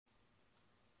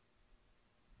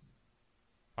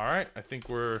All right, I think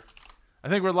we're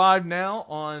live now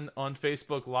on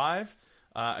Facebook Live.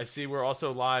 I see we're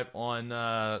also live on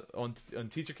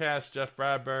Teachercast. Jeff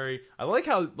Bradbury. I like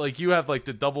how you have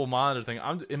the double monitor thing.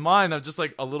 In mine. I'm just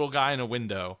like a little guy in a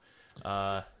window.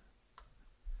 I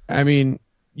mean,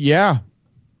 yeah.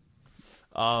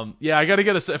 Yeah, I gotta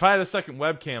get if I had a second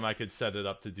webcam, I could set it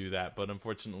up to do that. But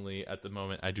unfortunately, at the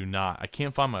moment, I do not. I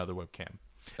can't find my other webcam.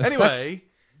 Anyway,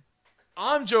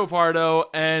 I'm Joe Pardo,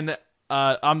 and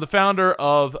I'm the founder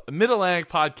of Mid-Atlantic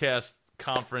Podcast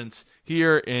Conference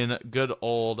here in good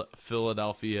old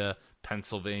Philadelphia,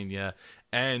 Pennsylvania.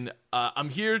 And I'm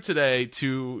here today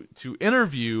to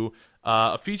interview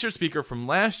a featured speaker from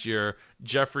last year,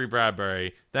 Jeffrey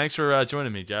Bradbury. Thanks for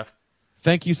joining me, Jeff.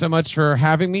 Thank you so much for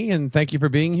having me, and thank you for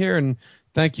being here, and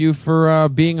thank you for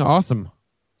being awesome.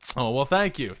 Oh, well,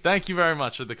 thank you. Thank you very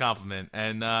much for the compliment.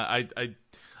 And I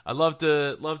love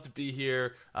to be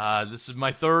here. This is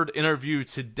my third interview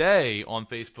today on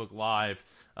Facebook Live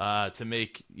to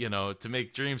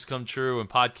make dreams come true and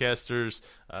podcasters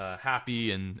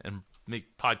happy and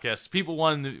make podcasts people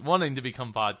wanting to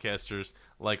become podcasters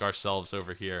like ourselves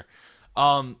over here.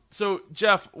 So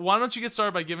Jeff, why don't you get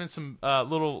started by giving some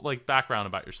little background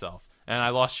about yourself? And I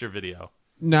lost your video.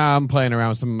 Nah, I'm playing around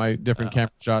with some of my different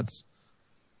camera shots.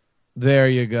 There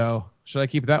you go. Should I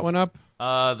keep that one up?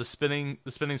 The spinning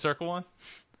circle one.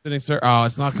 Spinning circle. Oh,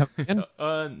 it's not coming in.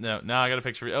 No. Now I got a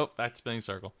picture of you. Oh, back to spinning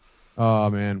circle. Oh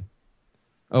man.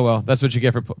 Oh well, that's what you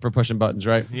get for pushing buttons,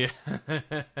 right? Yeah.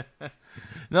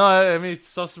 No, I mean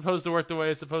it's all supposed to work the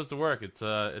way it's supposed to work.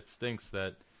 It stinks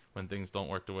that when things don't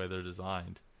work the way they're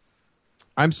designed.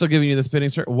 I'm still giving you the spinning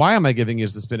circle. Why am I giving you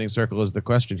the spinning circle is the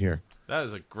question here. That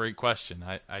is a great question.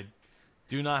 I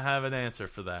do not have an answer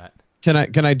for that. Can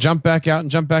I jump back out and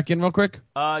jump back in real quick?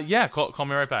 Yeah, call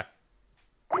me right back.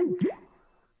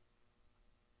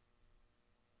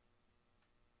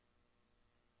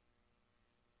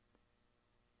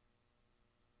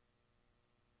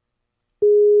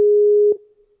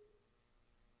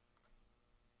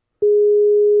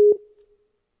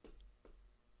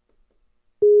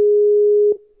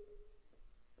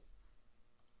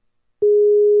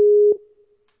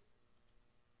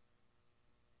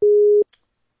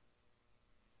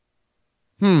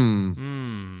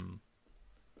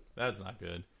 That's not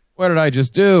good. What did I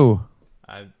just do?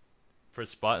 I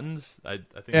press buttons. I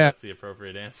think that's the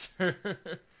appropriate answer.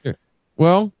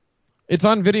 Well, it's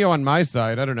on video on my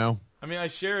side. I don't know. I mean, I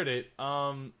shared it.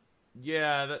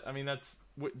 Yeah.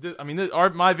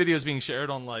 My video is being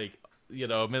shared on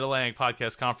Mid-Atlantic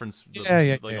Podcast Conference.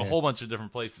 A whole bunch of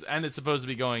different places, and it's supposed to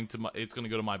be going to it's going to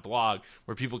go to my blog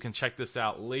where people can check this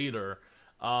out later.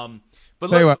 But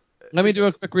tell you what. Let me do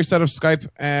a quick reset of Skype,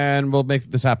 and we'll make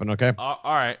this happen. Okay. All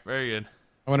right. Very good.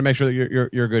 I want to make sure that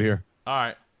you're good here. All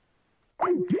right.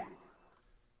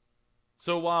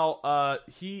 So while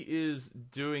he is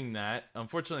doing that,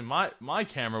 unfortunately, my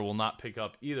camera will not pick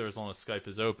up either as long as Skype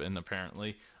is open.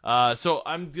 Apparently, so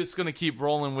I'm just gonna keep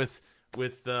rolling with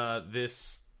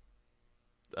this.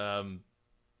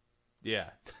 Yeah.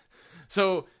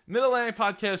 So, Mid-Atlantic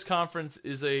Podcast Conference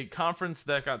is a conference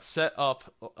that got set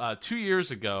up 2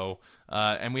 years ago,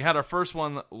 and we had our first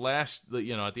one at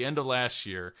the end of last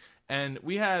year, and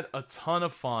we had a ton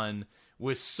of fun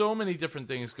with so many different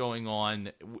things going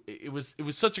on. It was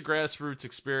such a grassroots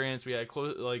experience. We had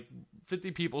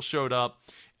 50 people showed up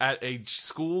at a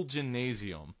school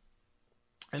gymnasium,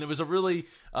 and it was a really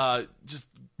just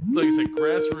like I said,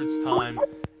 grassroots time.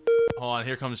 Hold on,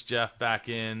 here comes Jeff back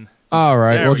in. All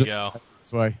right, there we go.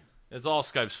 This way. It's all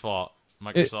Skype's fault.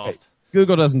 Microsoft.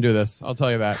 Google doesn't do this. I'll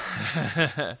tell you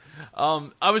that.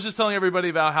 I was just telling everybody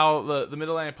about how the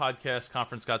Mid-Atlantic Podcast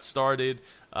Conference got started.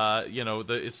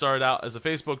 It started out as a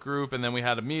Facebook group, and then we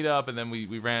had a meetup, and then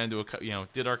we ran into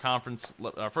did our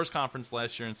first conference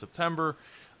last year in September.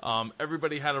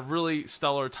 Everybody had a really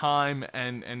stellar time,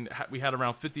 and we had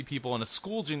around 50 people in a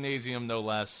school gymnasium, no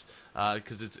less,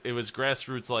 because it was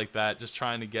grassroots like that, just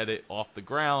trying to get it off the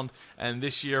ground. And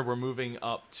this year we're moving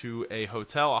up to a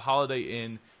hotel, a Holiday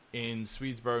Inn in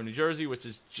Swedesboro, New Jersey, which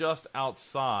is just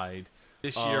outside.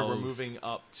 This year we're moving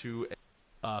up to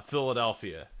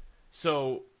Philadelphia.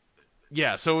 So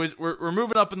yeah, so we're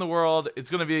moving up in the world.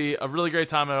 It's going to be a really great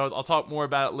time. I'll talk more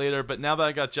about it later. But now that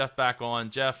I got Jeff back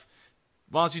on, Jeff,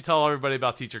 why don't you tell everybody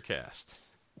about Teachercast?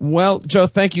 Well, Joe,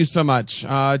 thank you so much.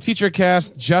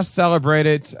 Teachercast just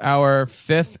celebrated our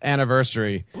 5th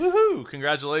anniversary. Woohoo!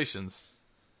 Congratulations.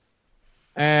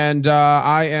 And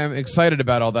I am excited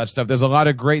about all that stuff. There's a lot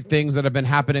of great things that have been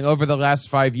happening over the last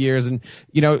 5 years. And,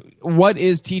 what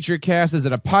is Teachercast? Is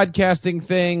it a podcasting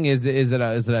thing? Is it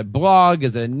a blog?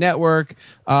 Is it a network?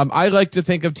 I like to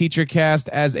think of Teachercast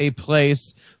as a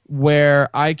place where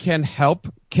I can help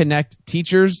connect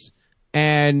teachers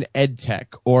and ed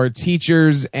tech, or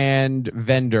teachers and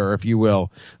vendor, if you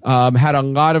will. Had a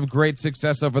lot of great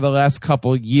success over the last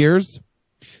couple years.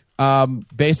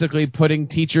 Basically putting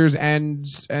teachers and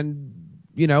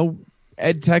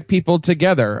ed tech people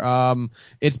together.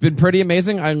 It's been pretty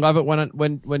amazing. I love it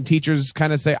when teachers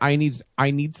kind of say, I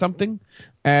need something,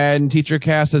 and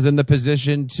Teachercast is in the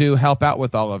position to help out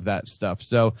with all of that stuff.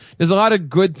 So there's a lot of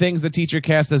good things that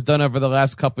Teachercast has done over the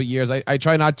last couple of years. I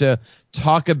try not to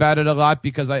talk about it a lot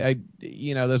because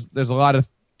there's a lot of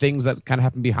things that kind of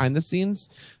happen behind the scenes,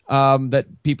 that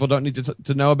people don't need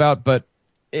to know about, but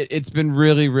it's been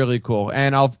really, really cool.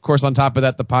 And of course, on top of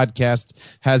that, the podcast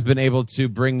has been able to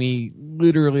bring me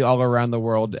literally all around the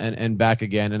world and back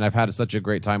again. And I've had such a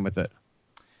great time with it.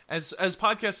 As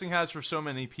podcasting has for so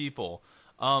many people.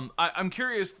 I'm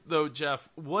curious though, Jeff,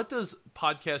 what does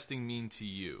podcasting mean to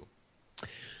you?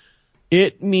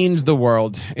 It means the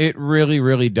world. It really,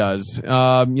 really does.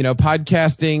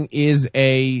 Podcasting is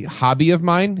a hobby of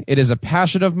mine. It is a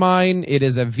passion of mine. It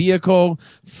is a vehicle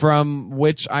from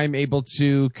which I'm able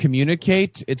to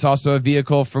communicate. It's also a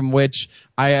vehicle from which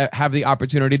I have the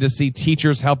opportunity to see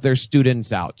teachers help their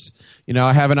students out.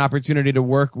 I have an opportunity to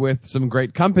work with some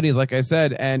great companies, like I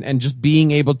said, and just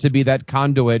being able to be that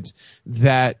conduit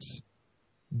that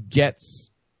gets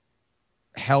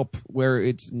help where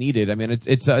it's needed. I mean,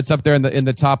 it's up there in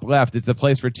the top left. It's a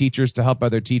place for teachers to help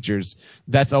other teachers.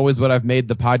 That's always what I've made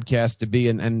the podcast to be,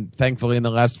 and thankfully in the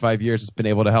last 5 years, it's been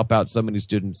able to help out so many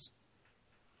students.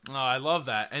 Oh, I love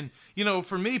that. And,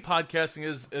 for me, podcasting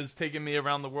has taken me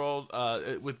around the world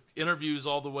with interviews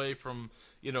all the way from,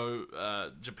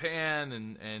 Japan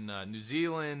and New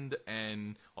Zealand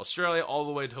and Australia all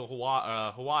the way to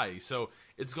Hawaii. So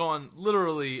it's gone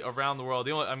literally around the world.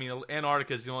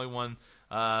 Antarctica is the only one,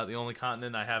 the only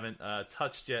continent I haven't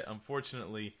touched yet,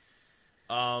 unfortunately.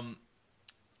 So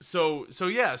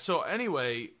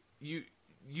anyway, you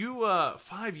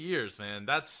 5 years, man.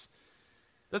 That's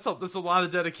a lot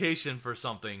of dedication for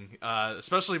something,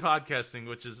 especially podcasting,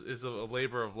 which is a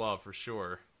labor of love for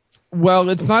sure. Well,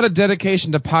 it's not a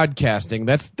dedication to podcasting.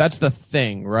 That's the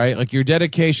thing, right? Like, your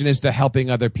dedication is to helping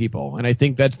other people. And I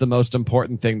think that's the most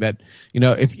important thing, that,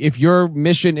 if your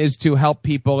mission is to help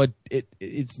people,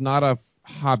 it's not a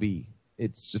hobby.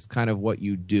 It's just kind of what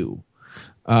you do.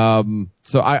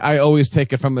 So I always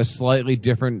take it from a slightly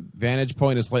different vantage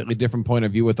point, a slightly different point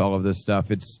of view with all of this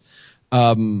stuff. It's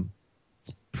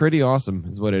pretty awesome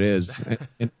is what it is.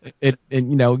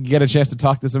 and you get a chance to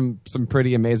talk to some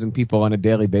pretty amazing people on a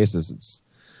daily basis.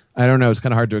 I don't know. It's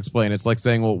kind of hard to explain. It's like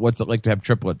saying, well, what's it like to have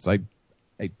triplets? I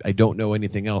don't know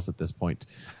anything else at this point.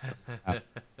 That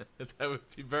would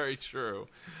be very true.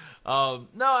 No,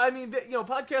 I mean,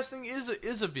 podcasting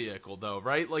is a vehicle, though,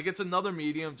 right? Like, it's another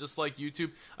medium, just like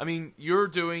YouTube. I mean, you're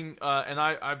doing, and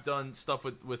I've done stuff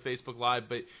with Facebook Live,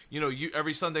 but you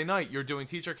every Sunday night you're doing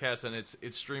Teachercast, and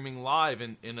it's streaming live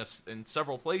in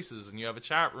several places, and you have a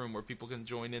chat room where people can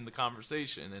join in the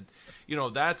conversation, and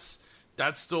that's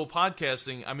still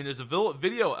podcasting. I mean, there's a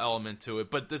video element to it,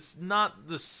 but it's not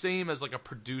the same as like a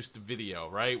produced video,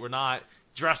 right? We're not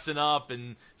dressing up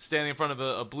and standing in front of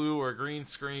a blue or a green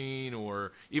screen,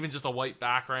 or even just a white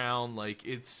background. Like,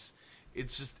 it's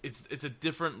a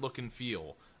different look and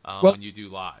feel when you do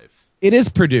live. It is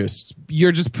produced.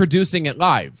 You're just producing it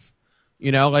live.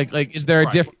 Like is there a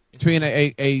difference between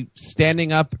a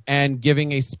standing up and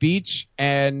giving a speech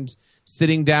and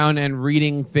sitting down and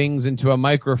reading things into a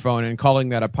microphone and calling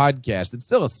that a podcast? It's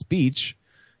still a speech.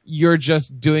 You're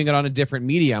just doing it on a different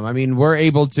medium. I mean, we're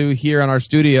able to here in our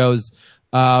studios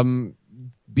it's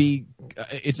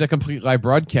a complete live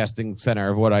broadcasting center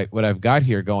of what I've got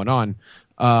here going on.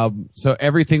 So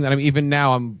everything that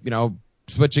I'm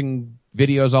switching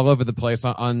videos all over the place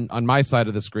on my side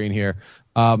of the screen here,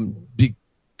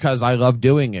 because I love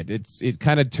doing it. It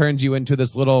kind of turns you into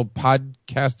this little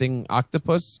podcasting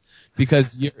octopus,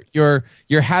 because you're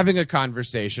having a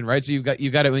conversation, right? So you've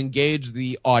got to engage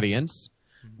the audience,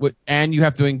 and you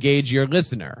have to engage your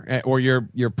listener or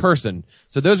your person.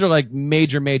 So those are like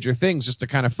major things, just to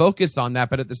kind of focus on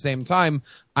that. But at the same time,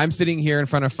 I'm sitting here in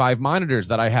front of 5 monitors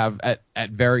that I have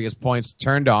at various points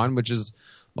turned on, which is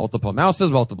multiple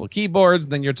mouses, multiple keyboards.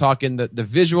 Then you're talking the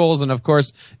visuals. And of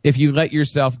course, if you let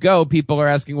yourself go, people are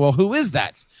asking, well, who is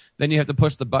that? Then you have to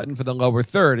push the button for the lower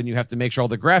third, and you have to make sure all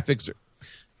the graphics are.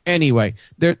 Anyway,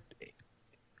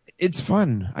 it's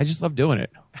fun. I just love doing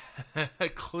it.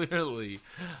 Clearly.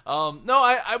 No,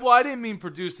 I didn't mean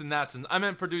produce in that sense. I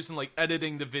meant producing, like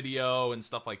editing the video and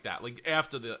stuff like that, like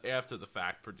after the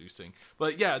fact producing.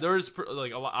 But yeah, there's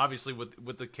like a lot, obviously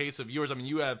with the case of yours. I mean,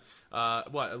 you have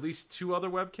at least 2 other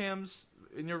webcams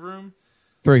in your room.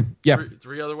 3, yeah.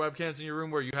 Three other webcams in your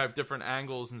room where you have different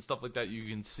angles and stuff like that you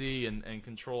can see and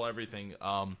control everything,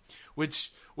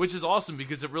 which is awesome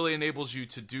because it really enables you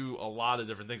to do a lot of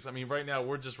different things. I mean, right now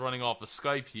we're just running off of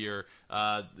Skype here,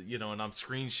 and I'm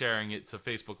screen sharing it to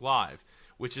Facebook Live,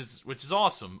 which is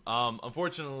awesome.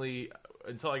 Unfortunately,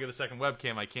 until I get a second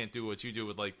webcam, I can't do what you do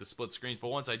with like the split screens. But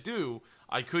once I do,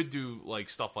 I could do like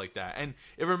stuff like that, and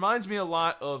it reminds me a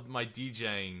lot of my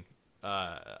DJing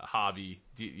hobby,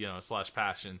 /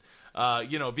 passion,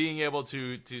 being able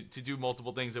to do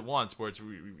multiple things at once, where it's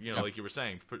like you were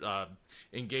saying,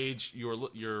 engage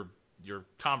your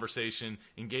conversation,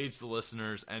 engage the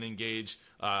listeners, and engage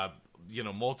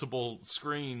multiple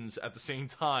screens at the same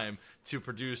time to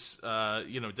produce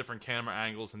different camera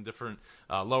angles and different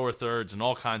lower thirds and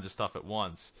all kinds of stuff at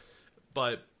once.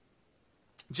 But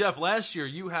Jeff, last year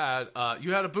you had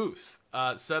a booth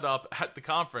set up at the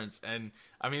conference, and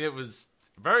I mean it was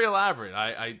very elaborate.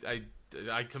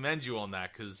 I commend you on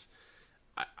that because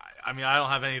I mean I don't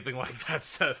have anything like that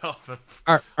set up.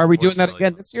 Are we doing that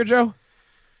again this year, Joe?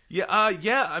 Yeah,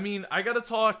 yeah. I mean, I gotta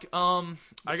talk. I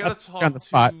gotta talk on the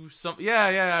spot. to some.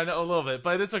 Yeah, I know a little bit,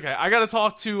 but it's okay. I gotta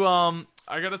talk to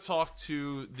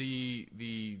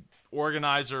the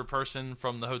organizer person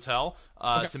from the hotel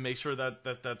to make sure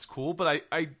that's cool. But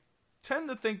I tend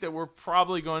to think that we're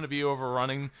probably going to be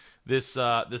overrunning this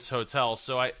hotel,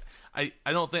 so I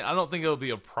don't think it'll be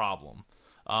a problem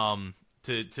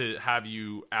to have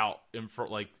you out in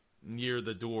front, like near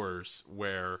the doors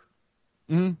where.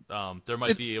 There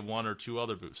might be 1 or 2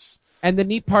 other booths. And the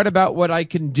neat part about what I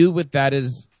can do with that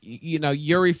is,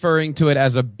 you're referring to it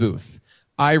as a booth.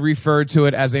 I refer to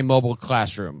it as a mobile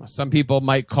classroom. Some people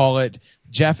might call it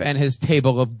Jeff and his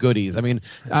table of goodies. I mean,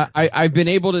 I've been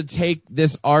able to take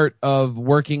this art of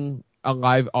working a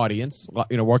live audience,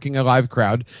 working a live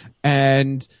crowd,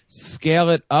 and scale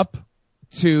it up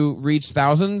to reach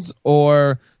thousands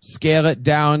or scale it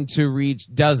down to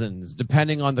reach dozens,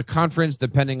 depending on the conference,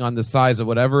 depending on the size of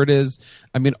whatever it is.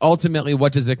 I mean, ultimately,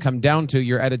 what does it come down to?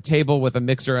 You're at a table with a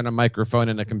mixer and a microphone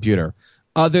and a computer.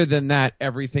 Other than that,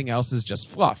 everything else is just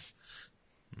fluff.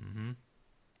 Mm-hmm.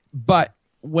 But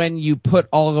when you put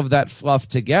all of that fluff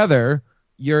together,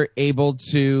 you're able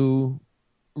to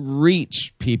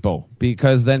reach people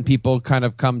because then people kind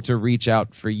of come to reach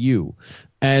out for you.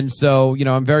 And so,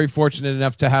 I'm very fortunate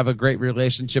enough to have a great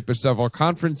relationship with several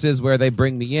conferences where they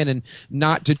bring me in and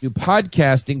not to do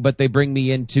podcasting, but they bring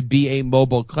me in to be a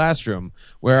mobile classroom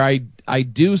where I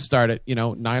do start at,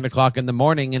 9:00 in the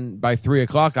morning. And by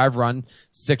 3:00, I've run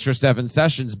 6 or 7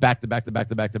 sessions back to back to back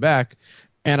to back to back.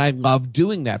 And I love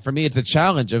doing that. For me, it's a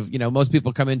challenge of, most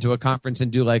people come into a conference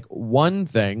and do like one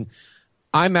thing.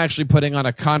 I'm actually putting on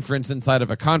a conference inside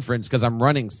of a conference because I'm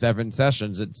running 7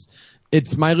 sessions.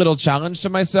 It's my little challenge to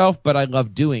myself, but I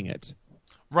love doing it.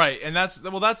 Right, and that's the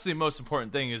most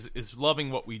important thing is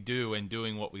loving what we do and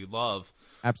doing what we love.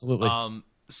 Absolutely.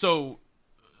 So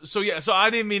I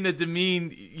didn't mean to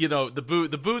demean, the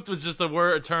booth. The booth was just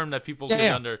a term that people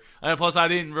get under. And plus, I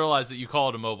didn't realize that you call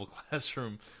it a mobile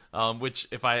classroom. Which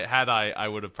if I had, I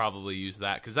would have probably used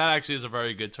that because that actually is a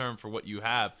very good term for what you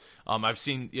have. I've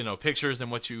seen pictures and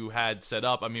what you had set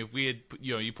up. I mean, if we had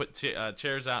you put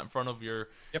chairs out in front of your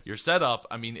setup.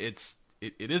 I mean, it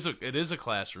is a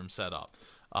classroom setup.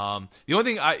 The only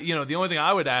thing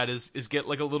I would add is get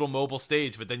like a little mobile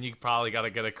stage, but then you probably got to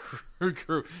get a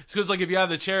crew. Because like if you have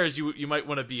the chairs, you might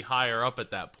want to be higher up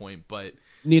at that point, but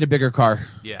need a bigger car.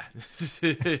 Yeah.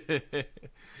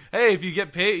 Hey, if you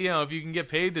get paid, if you can get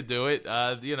paid to do it,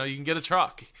 you can get a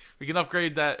truck. We can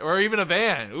upgrade that, or even a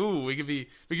van. Ooh, we could be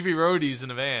roadies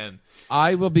in a van.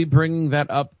 I will be bringing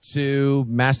that up to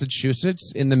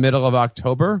Massachusetts in the middle of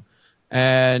October,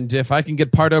 and if I can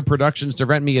get Pardo Productions to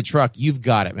rent me a truck, you've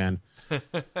got it, man.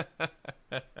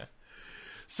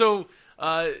 So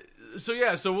I'll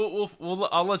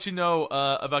let you know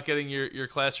about getting your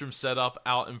classroom set up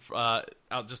out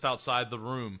just outside the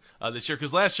room this year,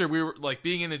 because last year we were like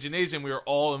being in a gymnasium, we were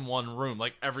all in one room,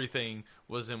 like everything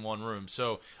was in one room.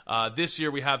 So this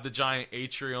year we have the giant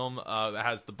atrium that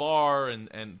has the bar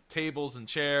and tables and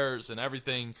chairs and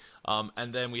everything,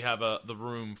 and then we have the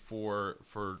room for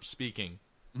speaking.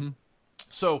 Mm-hmm.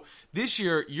 So this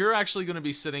year you're actually going to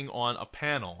be sitting on a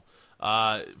panel.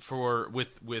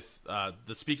 With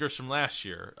the speakers from last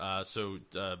year, so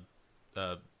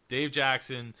Dave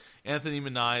Jackson, Anthony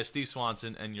Minaya, Steve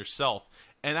Swanson, and yourself.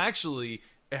 And actually,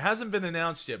 it hasn't been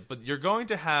announced yet, but you're going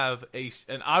to have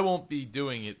and I won't be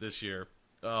doing it this year,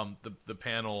 the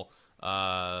panel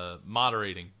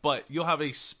moderating, but you'll have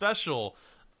a special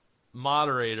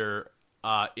moderator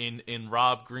in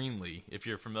Rob Greenlee, if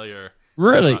you're familiar.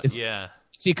 Really? Yeah.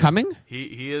 Is he coming?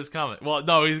 He is coming. Well,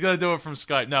 no, he's gonna do it from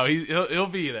Skype. No, he'll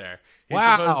be there. He's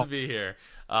Wow. supposed to be here.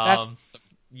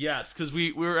 Yes, because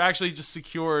we were actually just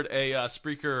secured a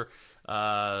Spreaker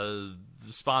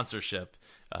sponsorship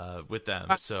with them.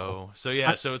 So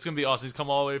yeah, so it's gonna be awesome. He's come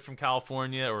all the way from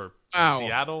California or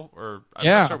Seattle, or I'm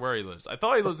not sure where he lives. I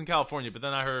thought he lives in California, but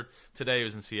then I heard today he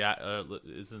was in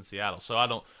Seattle. So I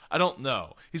don't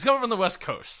know. He's coming from the West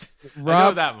Coast. I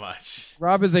know that much.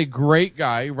 Rob is a great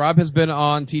guy. Rob has been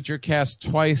on Teachercast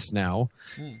twice now,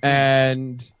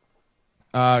 and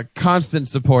constant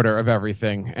supporter of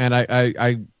everything. And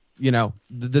I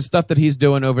the stuff that he's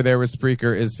doing over there with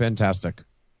Spreaker is fantastic.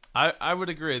 I would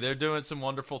agree. They're doing some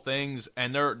wonderful things,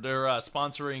 and they're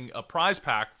sponsoring a prize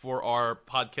pack for our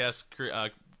podcast,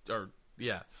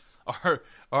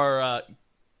 our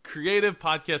creative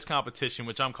podcast competition,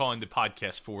 which I'm calling the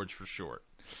Podcast Forge for short.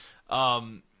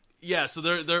 So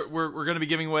we're going to be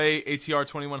giving away ATR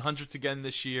 2100s again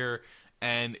this year,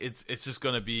 and it's just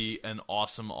going to be an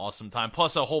awesome time.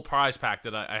 Plus a whole prize pack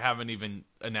that I haven't even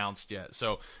announced yet.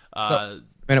 So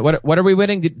what are we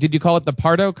winning? Did you call it the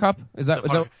Pardo Cup? Is that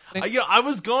I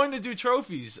was going to do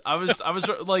trophies. I was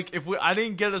like, I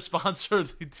didn't get a sponsor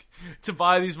to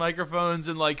buy these microphones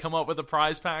and like come up with a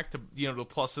prize pack to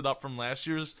plus it up from last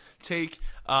year's take.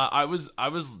 I was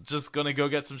just gonna go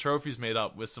get some trophies made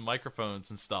up with some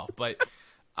microphones and stuff, but.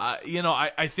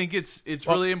 I think it's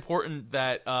really important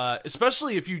that,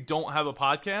 especially if you don't have a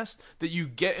podcast, that you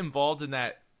get involved in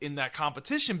that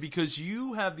competition, because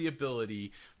you have the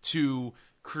ability to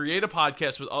create a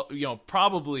podcast with,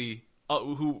 probably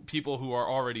people who are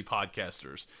already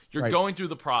podcasters. You're going through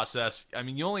the process. I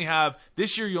mean,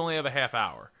 this year you only have a half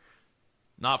hour,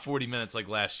 not 40 minutes like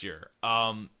last year.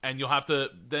 And you'll have to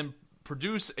then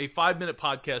produce a 5-minute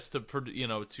podcast to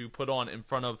put on in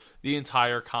front of the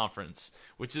entire conference,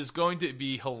 which is going to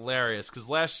be hilarious because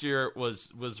last year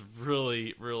was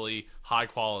really, really high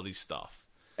quality stuff.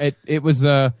 It was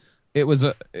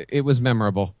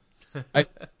memorable. I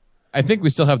think we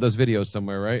still have those videos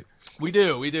somewhere, right? We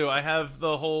do. I have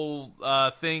the whole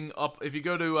thing up. If you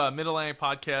go to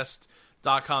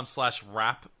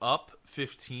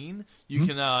midatlanticpodcast.com/wrap-up15, you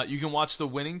can watch the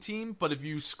winning team. But if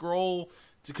you scroll,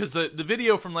 because the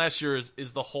video from last year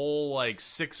is the whole like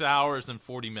 6 hours and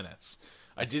 40 minutes.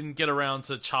 I didn't get around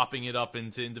to chopping it up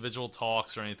into individual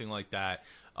talks or anything like that.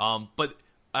 But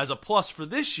as a plus for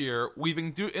this year, we've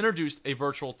introduced a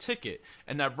virtual ticket,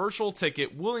 and that virtual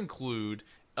ticket will include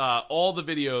all the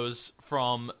videos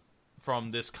from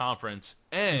this conference,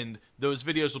 and those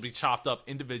videos will be chopped up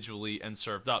individually and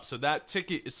served up. So that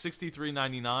ticket is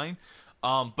 $63.99.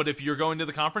 But if you're going to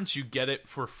the conference, you get it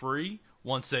for free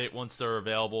once they're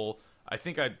available. I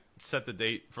think I set the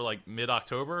date for like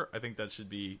mid-October. I think that should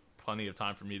be plenty of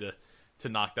time for me to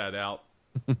knock that out.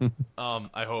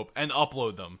 I hope, and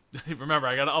upload them. Remember,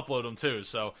 I got to upload them too.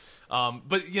 So,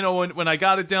 but when I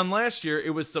got it done last year,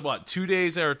 it was 2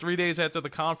 days or 3 days after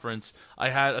the conference. I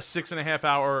had a 6.5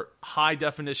 hour high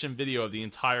definition video of the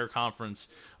entire conference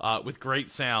with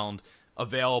great sound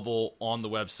available on the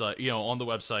website.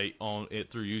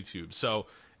 Through YouTube. So.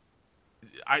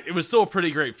 It was still a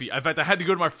pretty great feat. In fact, I had to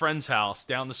go to my friend's house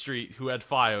down the street who had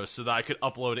Fios so that I could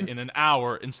upload it in an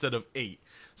hour instead of 8.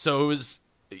 So it was,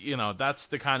 that's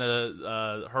the kind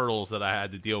of hurdles that I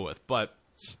had to deal with. But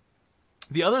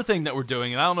the other thing that we're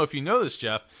doing, and I don't know if you know this,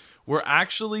 Jeff, we're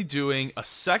actually doing a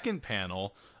second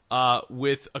panel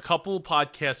with a couple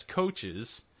podcast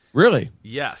coaches. Really?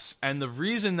 Yes. And the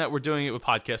reason that we're doing it with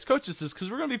podcast coaches is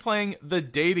because we're going to be playing the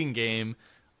dating game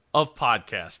of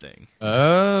podcasting.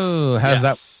 Oh, how's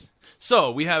that?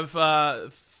 So we have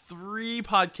 3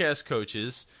 podcast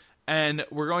coaches, and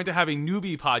we're going to have a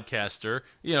newbie podcaster,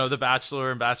 the Bachelor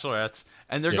and Bachelorettes,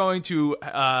 and they're going to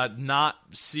they're not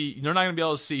going to be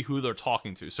able to see who they're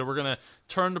talking to. So we're going to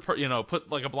turn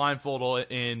put like a blindfold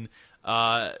in,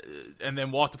 and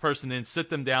then walk the person in, sit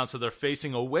them down so they're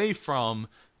facing away from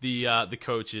the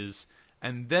coaches.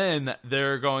 And then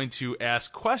they're going to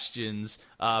ask questions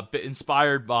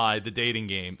inspired by the dating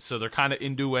game. So they're kind of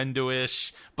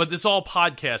innuendo-ish, but it's all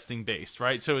podcasting based,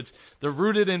 right? So they're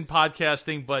rooted in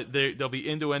podcasting, but they'll be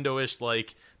innuendo-ish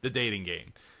like the dating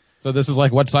game. So this is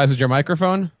like, what size is your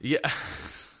microphone? Yeah.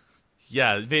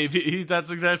 Yeah, maybe that's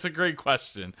a great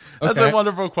question. That's Okay. a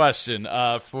wonderful question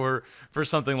for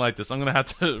something like this. I'm gonna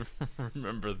have to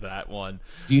remember that one.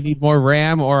 Do you need more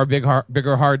RAM or a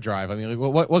bigger hard drive? I mean,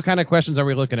 like, what kind of questions are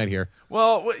we looking at here?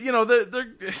 Well,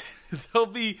 they'll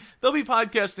be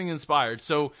podcasting inspired.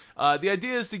 So the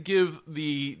idea is to give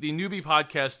the newbie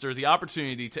podcaster the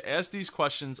opportunity to ask these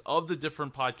questions of the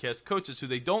different podcast coaches who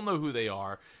they don't know who they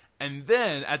are. And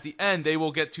then at the end, they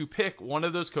will get to pick one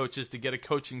of those coaches to get a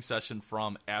coaching session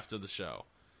from after the show,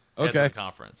 after the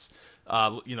conference,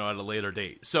 at a later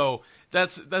date. So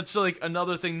that's like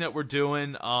another thing that we're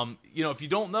doing. If you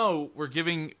don't know, we're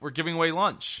giving away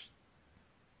lunch.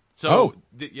 So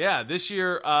this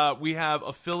year we have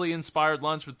a Philly inspired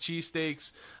lunch with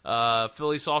cheesesteaks,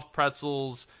 Philly soft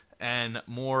pretzels, and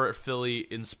more Philly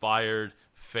inspired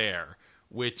fare,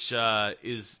 which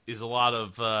is a lot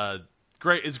of.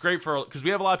 Great. It's great because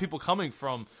we have a lot of people coming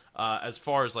from as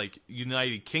far as like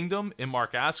United Kingdom in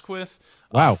Mark Asquith.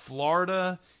 Wow.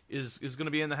 Florida is going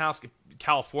to be in the house.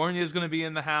 California is going to be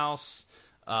in the house.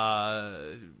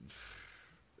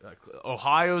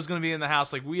 Ohio is going to be in the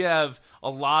house. Like we have a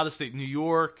lot of state. New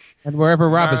York And wherever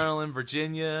Rob Maryland,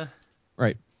 Virginia.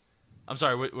 Right. I'm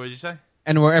sorry. What did you say?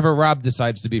 And wherever Rob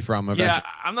decides to be from. Eventually. Yeah,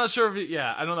 I'm not sure if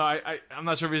I don't know. I'm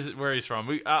not sure if where he's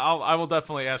from. I will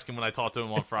definitely ask him when I talk to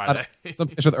him on Friday. Some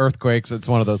place with earthquakes. It's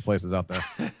one of those places out there.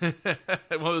 One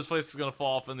of those places is going to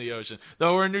fall off in the ocean.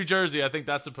 Though we're in New Jersey, I think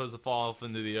that's supposed to fall off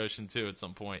into the ocean too at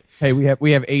some point. Hey,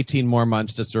 we have 18 more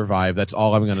months to survive. That's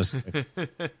all I'm going to say.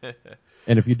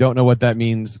 And if you don't know what that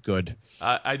means, good.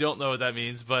 I don't know what that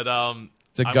means, but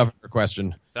it's a governor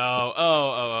question.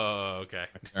 Okay.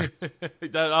 Okay.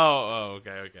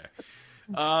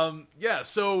 Yeah.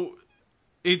 So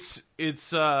it's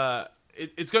gonna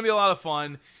be a lot of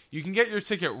fun. You can get your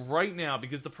ticket right now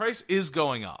because the price is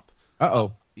going up.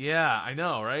 Yeah, I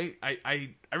know, right?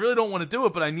 I really don't want to do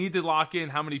it, but I need to lock in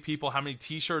how many people, how many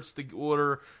T-shirts to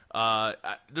order.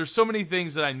 There's so many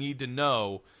things that I need to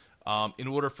know in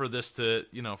order for this to,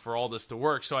 for all this to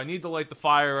work. So I need to light the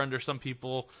fire under some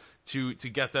people to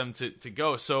get them to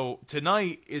go. So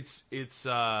tonight it's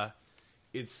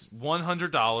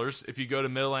 $100 if you go to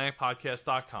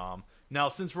midatlanticpodcast.com. Now,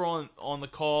 since we're on the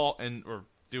call and we're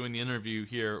doing the interview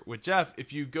here with Jeff,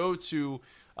 if you go to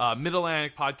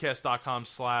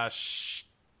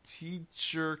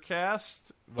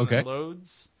midatlanticpodcast.com/teachercast when it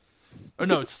loads. Or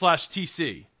no, it's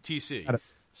 /TC.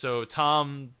 So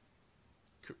Tom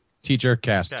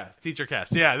Teachercast.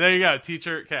 Teachercast. Yeah, there you go.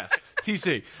 Teachercast.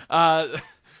 TC.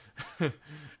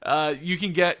 You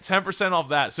can get 10% off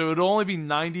that. So it'll only be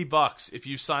 $90 if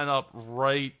you sign up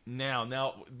right now.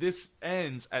 Now, this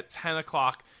ends at 10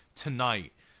 o'clock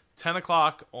tonight. 10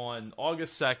 o'clock on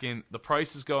August 2nd. The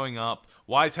price is going up.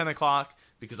 Why 10 o'clock?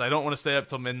 Because I don't want to stay up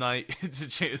till midnight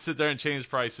to sit there and change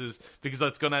prices, because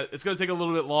it's gonna take a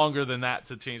little bit longer than that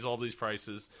to change all these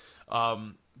prices.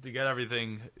 To get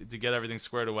everything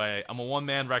squared away. I'm a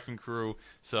one-man wrecking crew,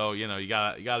 so you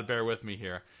gotta bear with me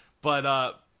here. But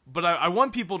I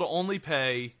want people to only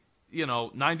pay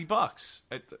 $90.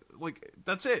 Like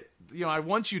that's it. I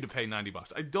want you to pay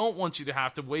 $90. I don't want you to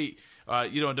have to wait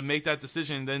to make that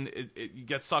decision. Then you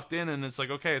get sucked in, and it's like,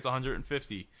 okay, it's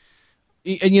 $150.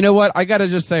 And you know what? I got to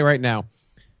just say right now,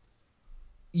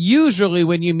 usually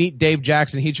when you meet Dave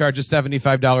Jackson, he charges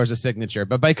 $75 a signature.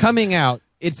 But by coming out,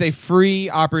 it's a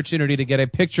free opportunity to get a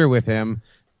picture with him,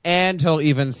 and he'll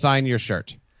even sign your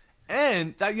shirt.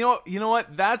 And that you know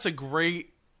what? That's a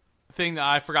great thing that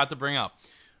I forgot to bring up.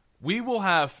 We will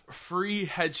have free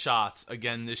headshots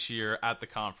again this year at the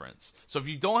conference. So if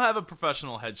you don't have a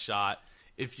professional headshot,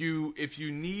 if you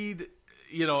need an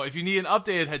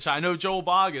updated headshot, I know Joel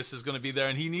Bogus is going to be there,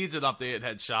 and he needs an updated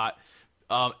headshot,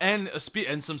 and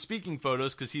some speaking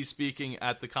photos because he's speaking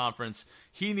at the conference.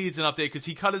 He needs an update because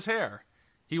he cut his hair.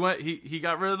 He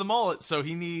got rid of the mullet, so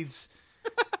he needs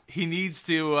to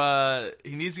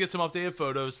get some updated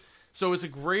photos. So it's a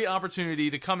great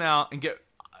opportunity to come out and get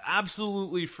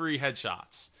absolutely free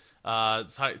headshots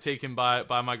taken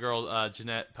by my girl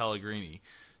Jeanette Pellegrini.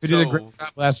 Who did a great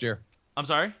job last year. I'm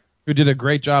sorry? Who did a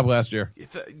great job last year.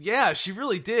 Yeah, she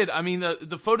really did. I mean,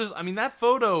 the photos. I mean, that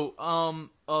photo of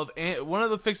one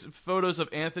of the photos of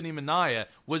Anthony Minaya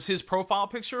was his profile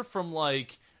picture from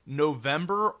like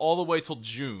November all the way till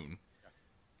June.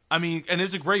 I mean, and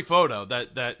it's a great photo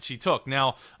that she took.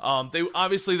 Now,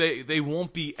 they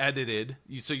won't be edited,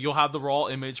 so you'll have the raw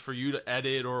image for you to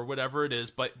edit or whatever it is.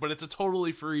 But it's a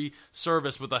totally free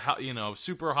service with a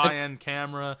super high end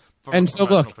camera. And so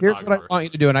look, here's what I want you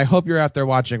to do, and I hope you're out there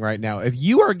watching right now. If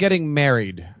you are getting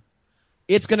married,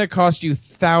 it's going to cost you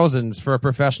thousands for a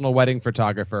professional wedding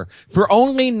photographer. For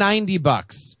only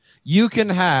 $90, you can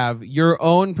have your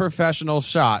own professional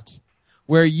shot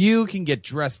where you can get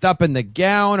dressed up in the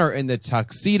gown or in the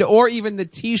tuxedo or even the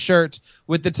t-shirt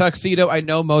with the tuxedo. I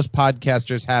know most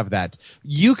podcasters have that.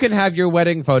 You can have your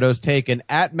wedding photos taken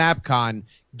at MapCon,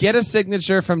 get a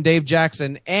signature from Dave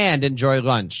Jackson, and enjoy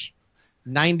lunch.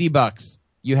 $90.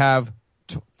 You have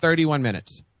 31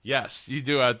 minutes. Yes, you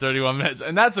do have 31 minutes,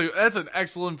 and that's an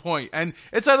excellent point. And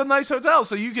it's at a nice hotel,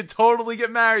 so you could totally get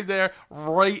married there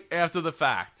right after the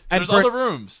fact. And There's other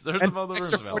rooms. There's some other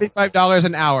extra rooms. $45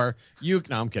 an hour. No,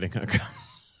 I'm kidding.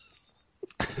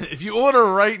 If you order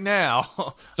right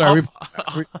now, sorry,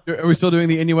 are we still doing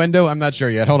the innuendo? I'm not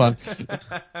sure yet. Hold on.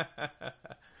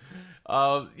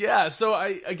 Yeah. So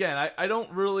I don't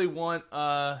really want.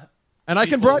 And I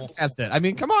can broadcast it. I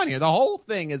mean, come on here. The whole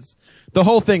thing is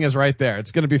right there.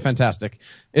 It's going to be fantastic.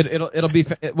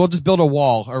 We'll just build a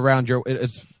wall around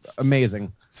it's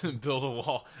amazing. Build a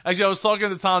wall. Actually, I was talking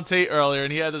to Tom Tate earlier,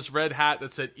 and he had this red hat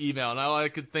that said email, and all I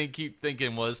could keep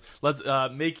thinking was, let's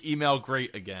make email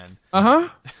great again.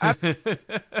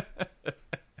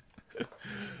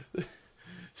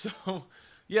 So,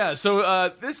 yeah.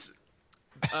 So this.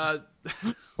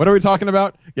 What are we talking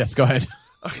about? Yes, go ahead.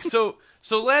 Okay,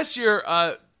 so last year,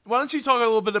 why don't you talk a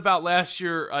little bit about last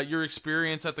year, your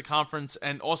experience at the conference,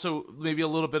 and also maybe a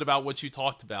little bit about what you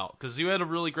talked about, because you had a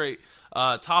really great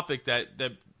topic that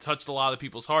touched a lot of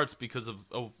people's hearts because of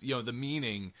the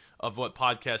meaning of what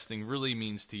podcasting really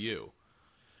means to you.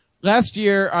 Last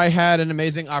year, I had an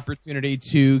amazing opportunity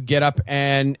to get up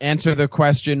and answer the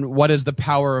question, what is the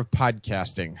power of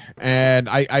podcasting? And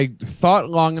I thought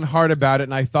long and hard about it,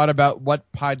 and I thought about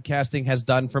what podcasting has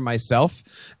done for myself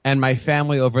and my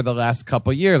family over the last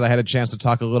couple years. I had a chance to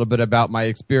talk a little bit about my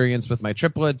experience with my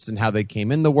triplets and how they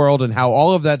came in the world and how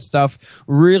all of that stuff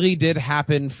really did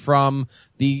happen from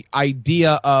the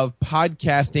idea of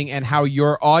podcasting and how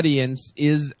your audience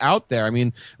is out there. I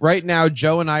mean, right now,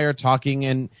 Joe and I are talking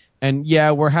and yeah,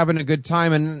 we're having a good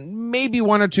time, and maybe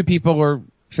one or two people or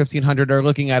 1,500 are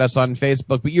looking at us on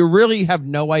Facebook, but you really have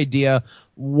no idea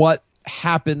what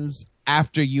happens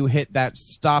after you hit that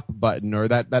stop button or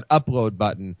that upload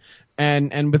button.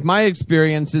 And with my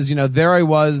experiences, there I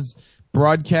was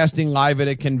broadcasting live at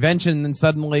a convention, and then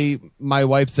suddenly my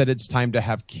wife said it's time to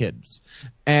have kids.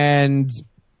 And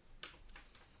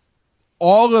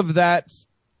all of that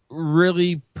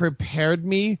really prepared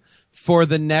me for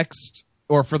the next,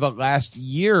 or for the last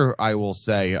year, I will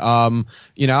say. I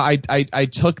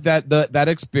took that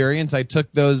experience, I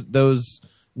took those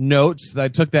notes, I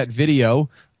took that video,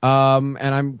 and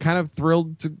I'm kind of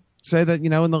thrilled to say that,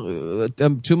 in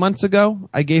the 2 months ago,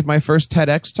 I gave my first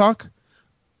TEDx talk,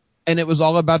 and it was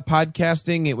all about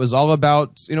podcasting. It was all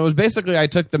about, it was basically, I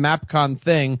took the MapCon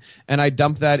thing and I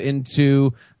dumped that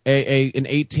into an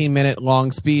 18-minute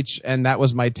long speech, and that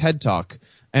was my TED talk.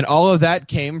 And all of that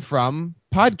came from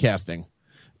podcasting.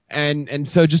 And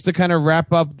so just to kind of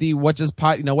wrap up what's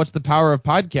the power of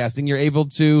podcasting? You're able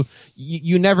to,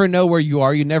 you never know where you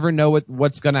are. You never know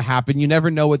what's going to happen. You never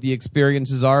know what the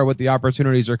experiences are, what the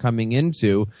opportunities are coming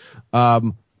into.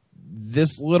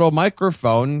 This little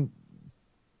microphone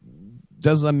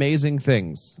does amazing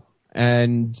things.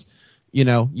 And,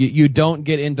 you don't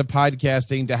get into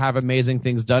podcasting to have amazing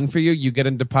things done for you. You get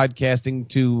into podcasting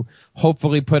to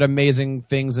hopefully put amazing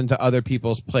things into other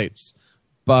people's plates.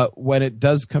 But when it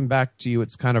does come back to you,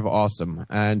 it's kind of awesome.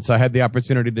 And so I had the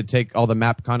opportunity to take all the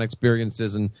MapCon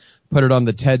experiences and put it on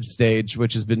the TED stage,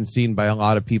 which has been seen by a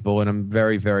lot of people. And I'm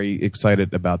very, very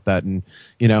excited about that. And,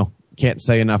 can't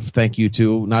say enough thank you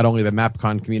to not only the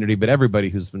MapCon community, but everybody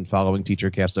who's been following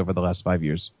Teachercast over the last 5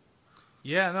 years.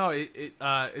 Yeah, no,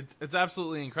 it's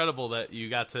absolutely incredible that you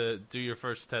got to do your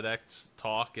first TEDx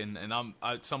talk. And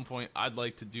at some point, I'd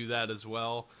like to do that as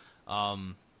well.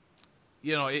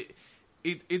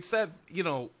 It's that,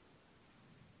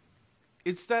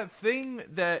 it's that thing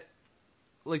that,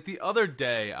 like, the other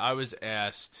day I was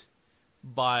asked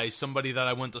by somebody that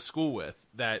I went to school with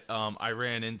that I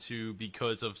ran into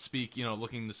because of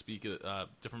looking to speak at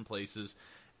different places.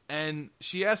 And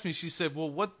she asked me, she said, well,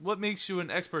 what makes you an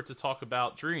expert to talk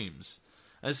about dreams?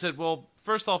 And I said, well,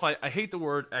 first off, I hate the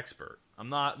word expert. I'm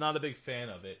not a big fan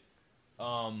of it.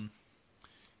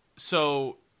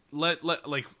 So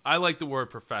I like the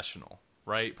word professional.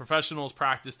 Right? Professionals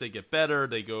practice, they get better,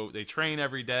 they train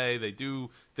every day, they do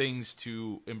things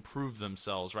to improve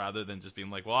themselves rather than just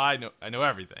being like, well, I know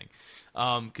everything.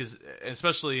 Because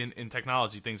especially in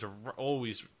technology, things are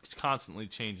always constantly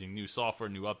changing, new software,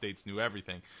 new updates, new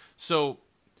everything. So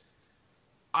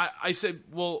I said,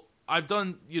 well, I've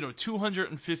done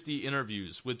 250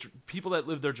 interviews with people that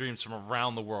live their dreams from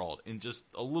around the world in just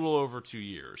a little over 2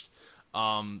 years.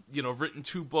 written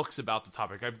 2 books about the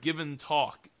topic. I've given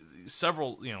talk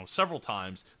several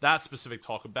times, that specific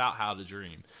talk about how to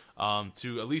dream,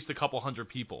 to at least a couple hundred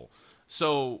people.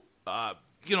 So, I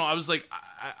was like,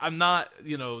 I'm not,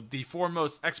 the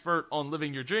foremost expert on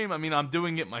living your dream. I mean, I'm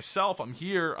doing it myself. I'm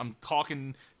here. I'm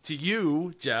talking to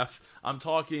you, Jeff. I'm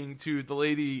talking to the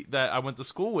lady that I went to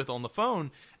school with on the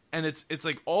phone. And it's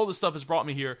like all the stuff has brought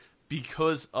me here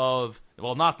because of,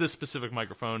 well, not this specific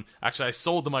microphone. Actually, I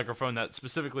sold the microphone that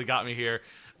specifically got me here.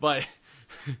 But,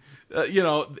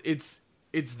 it's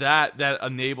that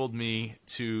enabled me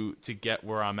to get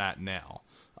where I'm at now.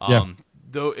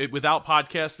 Though without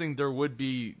podcasting, there would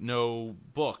be no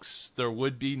books, there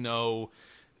would be no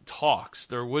talks,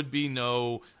 there would be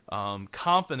no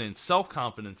confidence,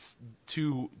 self-confidence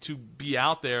to be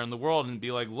out there in the world and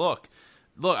be like, look,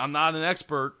 I'm not an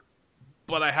expert,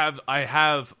 but I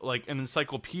have like an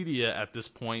encyclopedia at this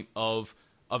point of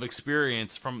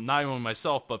experience from not only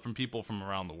myself but from people from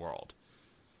around the world.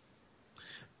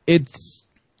 It's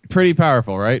pretty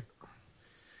powerful, right?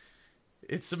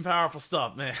 It's some powerful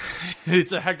stuff, man.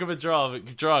 It's a heck of a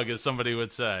drug, as somebody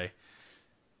would say.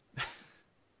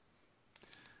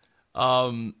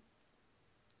 So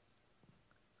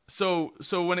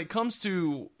when it comes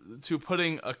to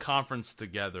putting a conference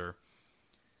together,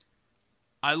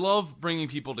 I love bringing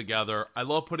people together. I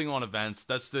love putting on events.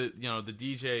 That's the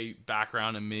DJ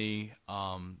background in me.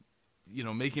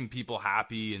 Making people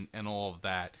happy and all of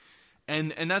that.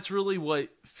 And that's really what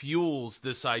fuels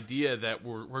this idea that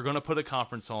we're going to put a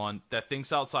conference on that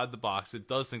thinks outside the box. It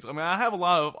does things. I mean, I have a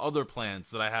lot of other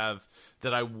plans that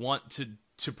I want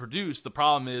to produce. The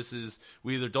problem is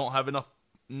we either don't have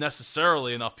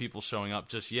necessarily enough people showing up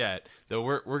just yet, though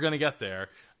we're going to get there,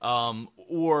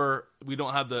 or we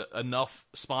don't have enough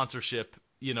sponsorship,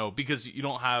 because you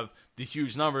don't have the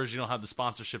huge numbers, you don't have the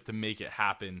sponsorship to make it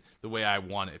happen the way I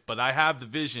want it. But I have the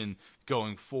vision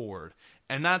going forward,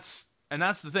 and that's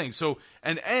the thing. So,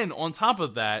 and on top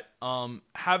of that,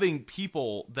 having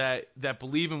people that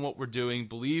believe in what we're doing,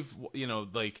 believe,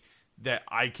 that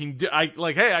I can do,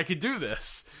 hey, I could do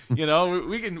this. We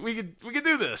can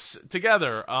do this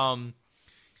together.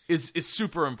 Is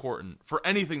super important for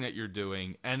anything that you're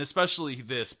doing, and especially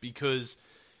this, because,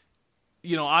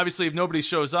 obviously if nobody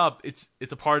shows up, it's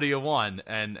a party of one,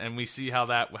 and we see how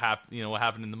that what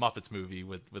happened in the Muppets movie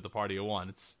with the party of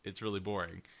one. It's really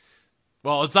boring.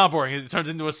 Well, it's not boring. It turns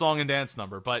into a song and dance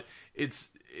number, but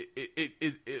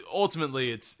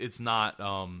ultimately it's not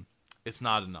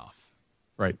enough.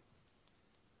 Right.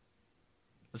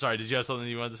 Sorry, did you have something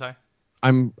you wanted to say?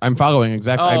 I'm following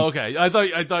exactly. Oh, okay. I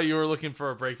thought you were looking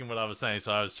for a break in what I was saying,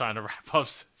 so I was trying to wrap up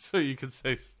so you could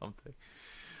say something.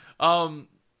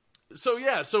 So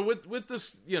with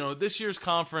this, this year's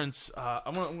conference,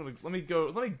 let me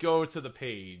go to the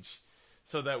page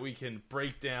so that we can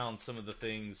break down some of the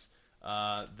things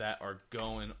that are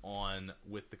going on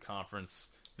with the conference.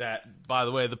 That, by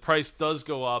the way, the price does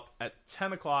go up at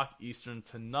 10 o'clock Eastern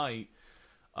tonight.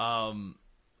 Oh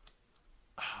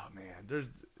man, there's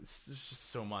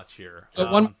just so much here. So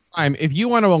one more time, if you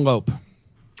want to elope,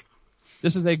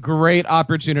 this is a great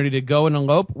opportunity to go and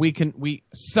elope.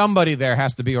 Somebody there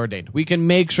has to be ordained. We can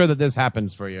make sure that this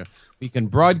happens for you. We can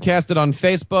broadcast it on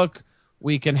Facebook.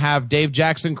 We can have Dave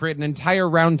Jackson create an entire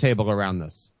roundtable around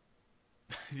this.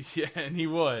 Yeah, and he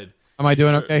would. Am I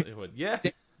doing okay? He would. Yeah.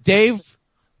 Dave,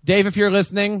 if you're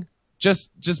listening, just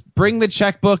bring the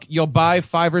checkbook. You'll buy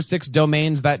 5 or 6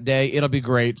 domains that day. It'll be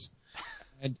great.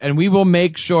 And we will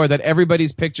make sure that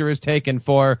everybody's picture is taken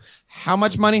for how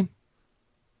much money?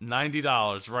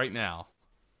 $90 right now.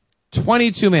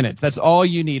 22 minutes. That's all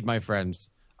you need, my friends.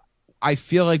 I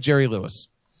feel like Jerry Lewis.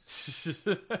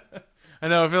 I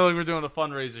know. I feel like we're doing a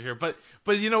fundraiser here, but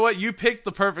you know what? You picked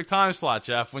the perfect time slot,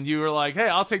 Jeff. When you were like, "Hey,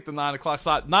 I'll take the 9 o'clock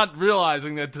slot," not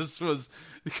realizing that this was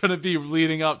going to be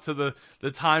leading up to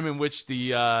the time in which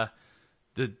the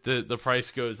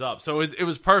price goes up. So it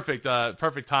was perfect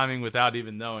timing without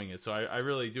even knowing it. So I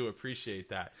really do appreciate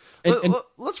that.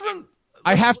 Let's run.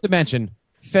 I have to mention,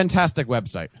 fantastic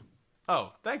website.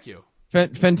 Oh, thank you.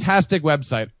 Fantastic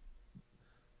website.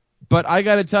 But I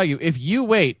got to tell you, if you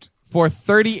wait for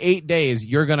 38 days,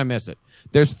 you're going to miss it.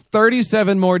 There's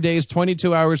 37 more days,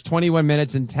 22 hours, 21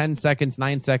 minutes, and 10 seconds,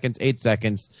 9 seconds, 8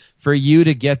 seconds for you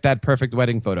to get that perfect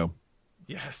wedding photo.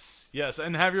 Yes,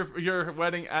 and have your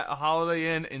wedding at a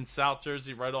Holiday Inn in South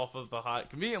Jersey, right off of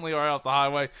conveniently right off the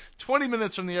highway, 20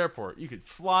 minutes from the airport. You could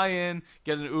fly in,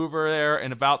 get an Uber there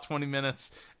in about 20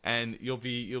 minutes, and you'll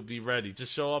be ready.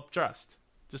 Just show up dressed.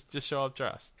 just show up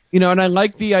dressed. And I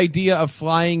like the idea of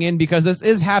flying in because this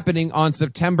is happening on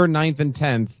September 9th and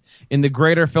 10th in the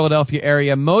greater Philadelphia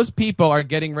area. Most people are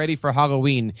getting ready for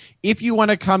Halloween. If you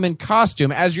want to come in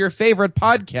costume as your favorite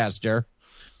podcaster,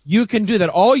 you can do that.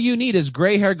 All you need is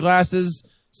gray hair, glasses,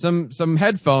 some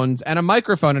headphones, and a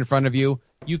microphone in front of you.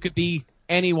 You could be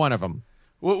any one of them.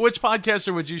 Which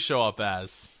podcaster would you show up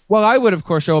as? Well, I would, of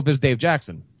course, show up as Dave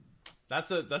Jackson.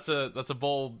 That's a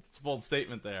bold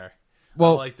statement there.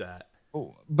 Well, I like that.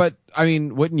 But I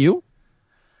mean, wouldn't you?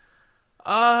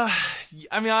 I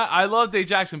mean, I love Dave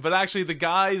Jackson, but actually, the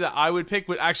guy that I would pick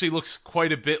would actually looks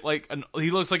quite a bit like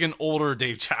he looks like an older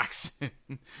Dave Jackson.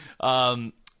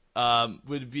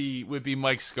 Would be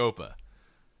Mike Scopa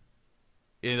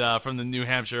from the New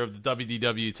Hampshire of the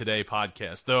WDW Today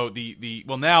podcast. Though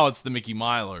well now it's the Mickey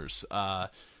Milers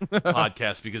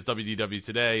podcast because WDW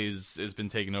Today has been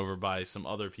taken over by some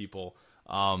other people.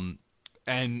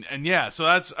 And yeah, so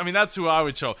that's who I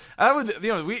would show. I would,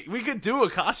 we could do a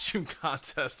costume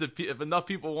contest if enough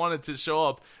people wanted to show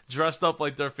up dressed up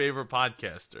like their favorite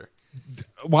podcaster.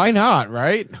 Why not,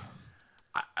 right?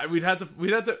 We'd have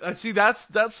to see. That's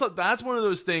one of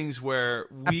those things where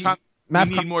we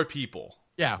need more people.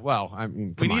 Yeah, well, I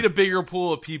mean, we need a bigger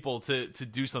pool of people to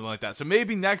do something like that. So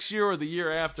maybe next year or the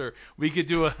year after, we could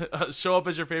do a show up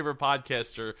as your favorite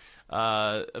podcaster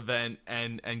event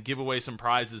and give away some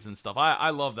prizes and stuff.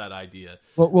 I love that idea.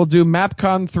 We'll do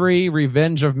MapCon 3,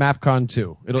 Revenge of MapCon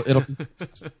 2. It'll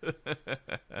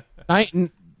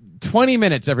 20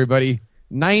 minutes, everybody.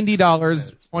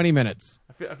 $90, 20 minutes.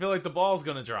 I feel like the ball's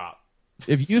gonna drop.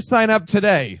 If you sign up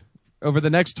today, over the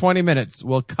next 20 minutes,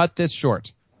 we'll cut this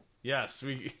short. Yes,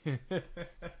 we.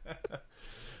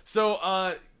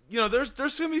 So, there's going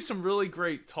to be some really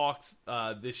great talks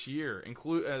this year,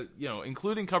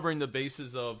 including covering the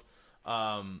bases of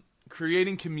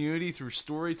creating community through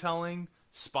storytelling,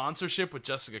 sponsorship with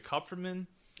Jessica Kupferman,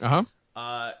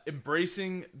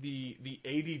 embracing the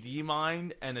ADD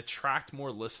mind and attract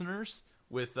more listeners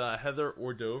with Heather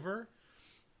Ordover.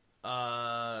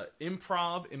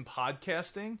 Improv in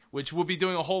podcasting, which we'll be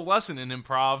doing a whole lesson in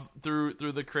improv through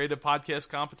the creative podcast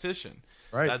competition.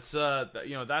 Right. That's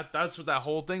that's what that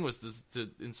whole thing was, to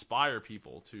inspire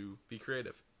people to be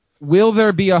creative. Will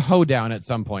there be a hoedown at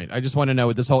some point? I just want to know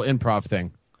with this whole improv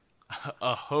thing.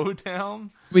 A hoedown?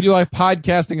 We do a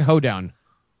podcasting hoedown.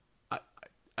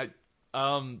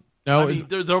 No,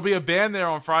 there'll be a band there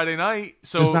on Friday night.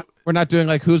 So we're not doing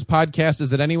like whose podcast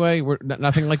is it anyway? We're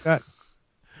nothing like that.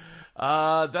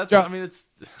 That's. Joe, I mean, it's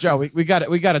Joe. We got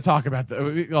it. We got to talk about that.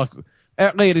 Look,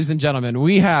 ladies and gentlemen,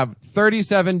 we have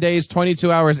 37 days,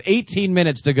 22 hours, 18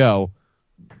 minutes to go.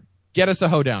 Get us a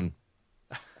hoedown.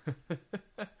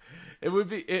 It would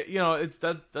be. It's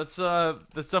that's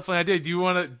definitely an idea. Do you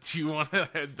want to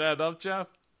head that up, Jeff?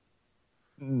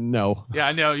 No. Yeah,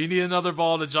 I know. You need another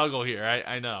ball to juggle here.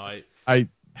 I know. I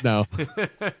know.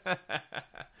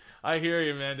 I hear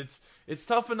you, man. It's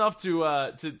tough enough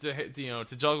to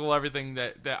juggle everything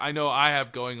that I know I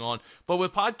have going on. But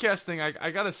with podcasting,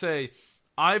 I gotta say,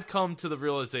 I've come to the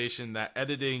realization that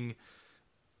editing,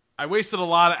 I wasted a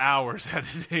lot of hours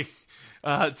editing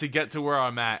to get to where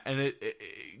I'm at, and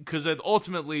because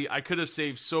ultimately I could have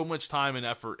saved so much time and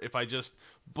effort if I just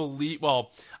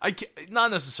not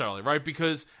necessarily, right?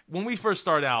 Because when we first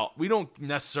start out, we don't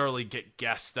necessarily get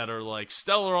guests that are like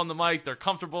stellar on the mic, they're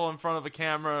comfortable in front of a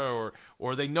camera,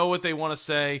 or they know what they want to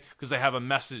say because they have a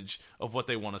message of what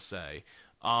they want to say.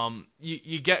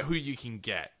 You get who you can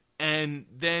get, and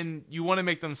then you want to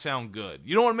make them sound good.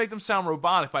 You don't want to make them sound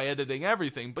robotic by editing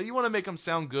everything, but you want to make them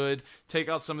sound good, take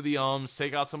out some of the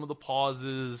take out some of the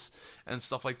pauses and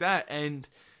stuff like that. And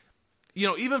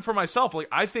even for myself, like,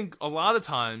 I think a lot of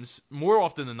times, more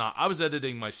often than not, I was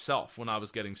editing myself when I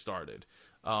was getting started.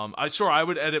 I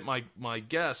would edit my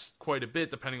guest quite a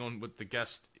bit, depending on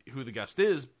who the guest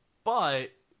is,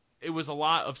 but it was a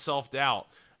lot of self-doubt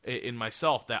in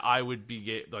myself that I would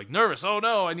be like nervous. Oh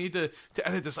no, I need to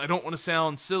edit this. I don't want to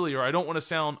sound silly, or I don't want to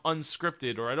sound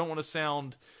unscripted, or I don't want to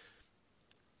sound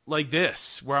like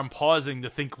this, where I'm pausing to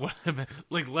think,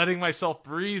 like letting myself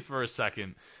breathe for a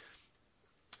second.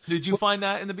 Did you find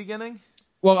that in the beginning?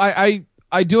 Well,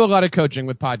 I do a lot of coaching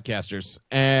with podcasters,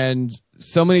 and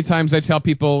so many times I tell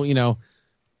people,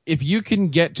 if you can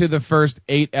get to the first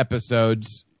 8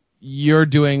 episodes, you're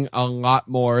doing a lot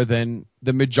more than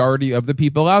the majority of the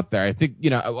people out there. I think,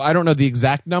 I don't know the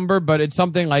exact number, but it's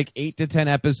something like 8 to 10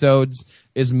 episodes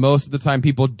is most of the time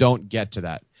people don't get to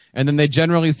that. And then they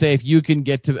generally say if you can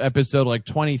get to episode like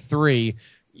 23,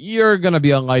 you're going to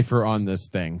be a lifer on this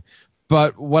thing.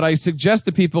 But what I suggest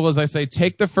to people is I say,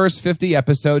 take the first 50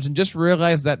 episodes and just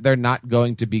realize that they're not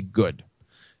going to be good.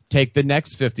 take the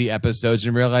next 50 episodes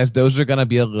and realize those are going to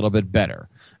be a little bit better.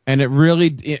 And it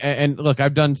really, and look,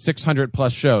 I've done 600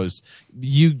 plus shows.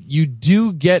 You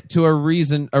do get to a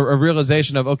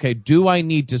realization of, okay, do I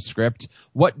need to script?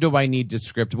 What do I need to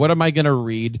script? What am I going to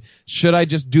read? Should I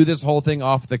just do this whole thing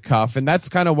off the cuff? And that's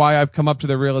kind of why I've come up to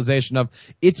the realization of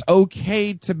it's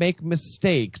okay to make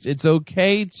mistakes. It's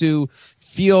okay to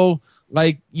feel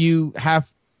like you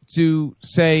have to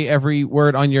say every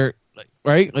word on your,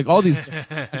 right? Like all these.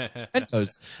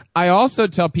 I also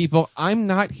tell people I'm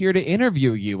not here to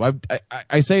interview you.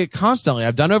 I say it constantly.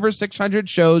 I've done over 600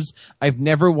 shows. I've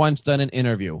never once done an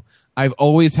interview. I've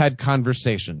always had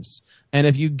conversations. And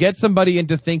if you get somebody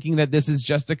into thinking that this is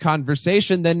just a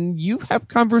conversation, then you have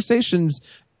conversations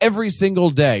every single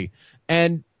day.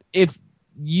 And if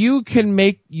you can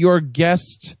make your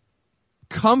guest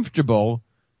comfortable,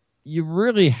 you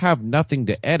really have nothing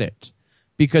to edit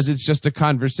because it's just a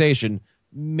conversation.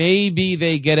 Maybe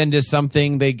they get into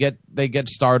something, they get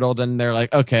startled and they're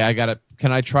like, okay,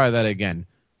 can I try that again?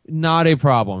 Not a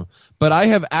problem. But I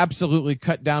have absolutely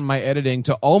cut down my editing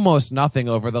to almost nothing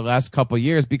over the last couple of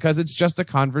years because it's just a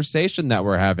conversation that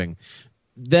we're having.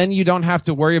 Then you don't have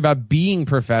to worry about being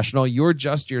professional. You're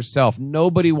just yourself.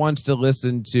 Nobody wants to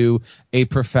listen to a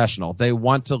professional. They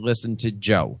want to listen to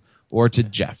Joe or to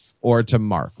Jeff or to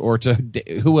Mark or to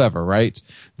whoever, right?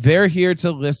 They're here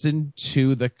to listen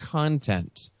to the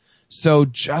content. So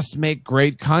just make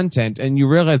great content and you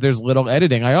realize there's little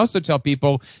editing. I also tell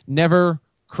people never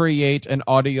create an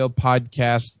audio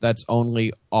podcast that's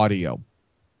only audio.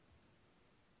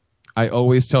 I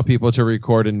always tell people to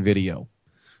record in video.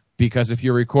 Because if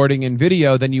you're recording in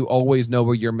video, then you always know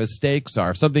where your mistakes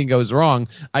are. If something goes wrong,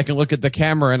 I can look at the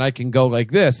camera and I can go like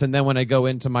this. And then when I go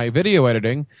into my video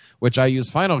editing, which I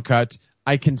use Final Cut,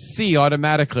 I can see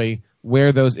automatically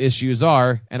where those issues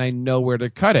are and I know where to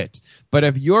cut it. But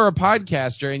if you're a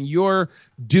podcaster and you're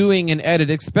doing an edit,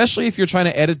 especially if you're trying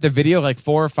to edit the video like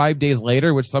 4 or 5 days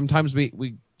later, which sometimes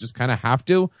we just kind of have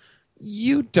to,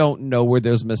 you don't know where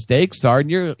those mistakes are.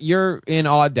 And you're in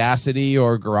Audacity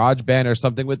or GarageBand or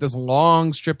something with this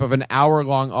long strip of an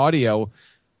hour-long audio.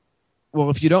 Well,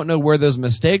 if you don't know where those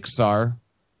mistakes are,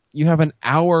 you have an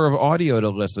hour of audio to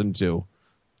listen to.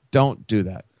 Don't do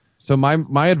that. So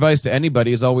my advice to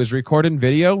anybody is always record in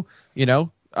video. You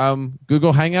know,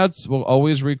 Google Hangouts will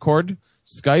always record.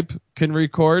 Skype can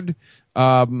record.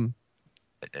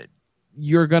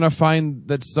 You're going to find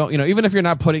that even if you're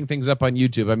not putting things up on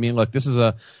YouTube, I mean, look, this is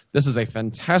a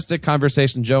fantastic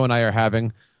conversation Joe and I are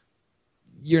having.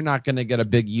 You're not going to get a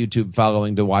big YouTube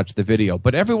following to watch the video,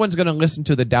 but everyone's going to listen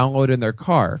to the download in their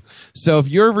car. So if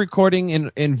you're recording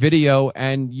in video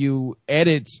and you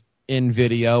edit in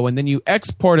video and then you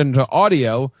export into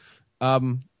audio,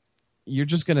 you're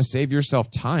just going to save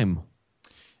yourself time.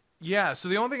 Yeah, so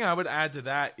the only thing I would add to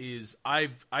that is I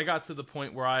got to the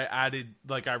point where I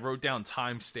wrote down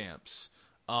timestamps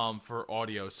for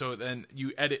audio. So then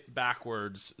you edit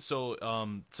backwards so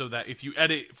that if you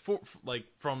edit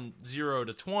from 0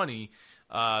 to 20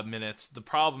 minutes, the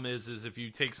problem is if you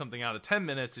take something out of 10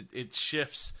 minutes, it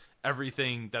shifts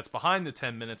everything that's behind the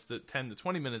 10 minutes, the 10 to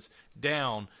 20 minutes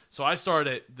down. So I start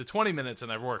at the 20 minutes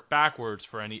and I work backwards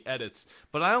for any edits.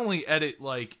 But I only edit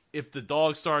like if the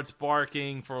dog starts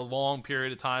barking for a long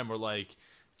period of time or like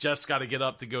Jeff's got to get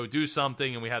up to go do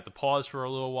something and we have to pause for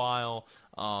a little while.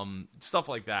 Stuff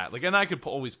like that. Like, and I could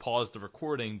always pause the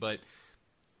recording, but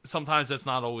sometimes that's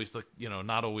not always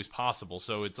not always possible.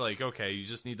 So it's like, okay, you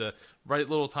just need to write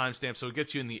little timestamps so it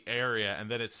gets you in the area,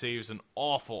 and then it saves an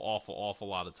awful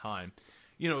lot of time.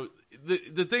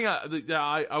 The thing that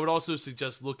I would also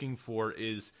suggest looking for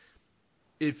is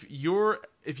if you're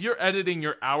editing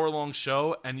your hour-long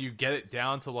show and you get it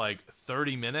down to like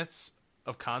 30 minutes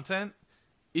of content,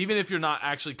 even if you're not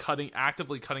actually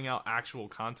actively cutting out actual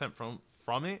content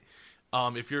from it,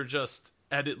 if you're just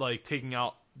taking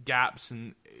out gaps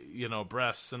and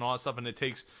breaths and all that stuff, and it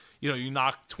takes you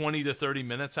knock 20 to 30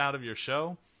 minutes out of your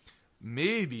show,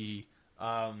 maybe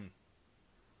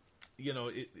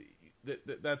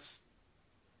that's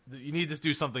you need to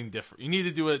do something different. You need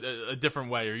to do it a different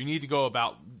way, or you need to go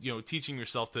about teaching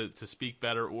yourself to speak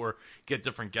better or get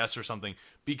different guests or something,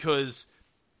 because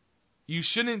you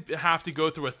shouldn't have to go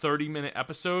through a 30-minute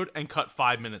episode and cut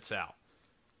 5 minutes out.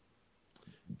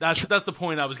 That's the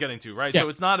point I was getting to, right? Yeah. So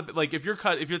it's not like if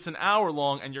it's an hour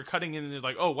long and you're cutting in and you're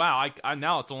like, oh wow, I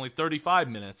now it's only 35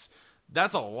 minutes.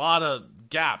 That's a lot of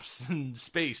gaps in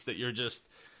space that you're just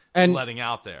letting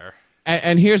out there.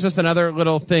 And here's just another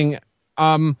little thing.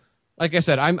 Like I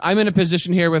said, I'm in a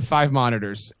position here with 5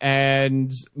 monitors,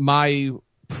 and my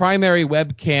primary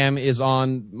webcam is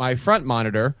on my front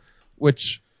monitor,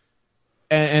 which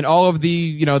and all of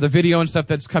the, the video and stuff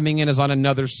that's coming in is on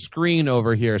another screen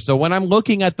over here. So when I'm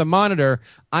looking at the monitor,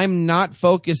 I'm not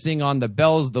focusing on the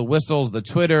bells, the whistles, the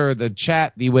Twitter, the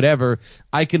chat, the whatever.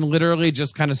 I can literally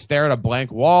just kind of stare at a blank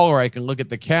wall, or I can look at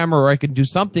the camera, or I can do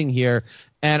something here.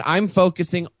 And I'm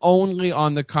focusing only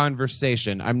on the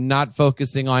conversation. I'm not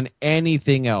focusing on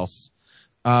anything else.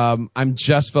 I'm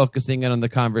just focusing in on the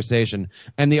conversation.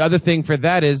 And the other thing for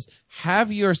that is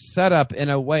have your setup in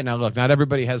a way. Now, look, not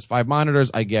everybody has 5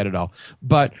 monitors. I get it all.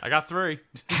 But I got 3.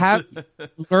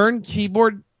 Learn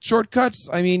keyboard shortcuts.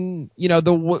 I mean,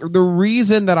 the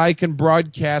reason that I can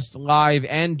broadcast live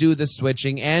and do the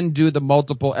switching and do the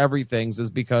multiple everythings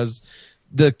is because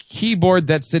the keyboard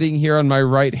that's sitting here on my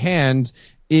right hand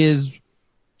is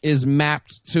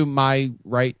mapped to my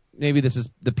right. Maybe this is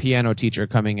the piano teacher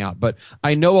coming out, but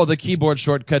I know all the keyboard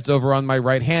shortcuts over on my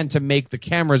right hand to make the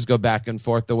cameras go back and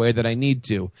forth the way that I need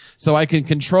to. So I can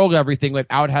control everything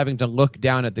without having to look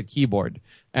down at the keyboard.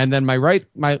 And then my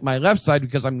left side,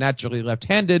 because I'm naturally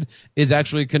left-handed, is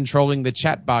actually controlling the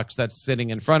chat box that's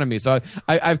sitting in front of me. So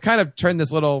I've kind of turned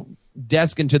this little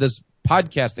desk into this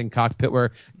podcasting cockpit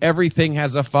where everything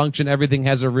has a function, everything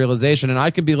has a realization, and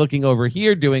I could be looking over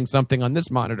here doing something on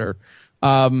this monitor.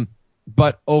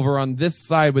 But over on this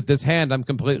side with this hand, I'm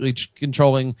completely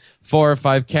controlling 4 or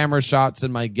 5 camera shots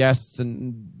and my guests.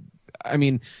 And I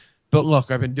mean, but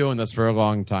look, I've been doing this for a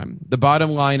long time. The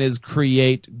bottom line is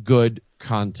create good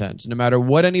content. No matter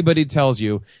what anybody tells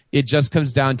you, it just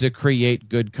comes down to create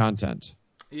good content.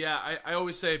 Yeah, I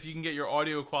always say if you can get your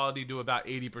audio quality to about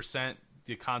 80%,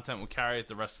 the content will carry it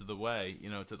the rest of the way,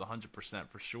 to the 100%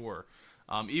 for sure.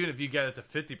 Even if you get it to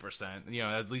 50%,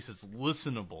 at least it's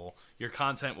listenable. Your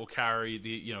content will carry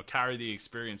the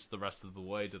experience the rest of the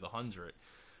way to the 100.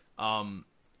 And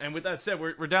with that said,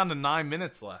 we're down to 9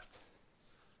 minutes left.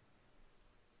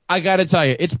 I got to tell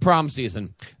you, it's prom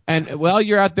season. And while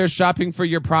you're out there shopping for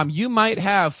your prom, you might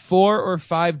have 4 or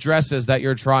 5 dresses that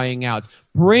you're trying out.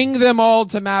 Bring them all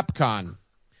to MapCon.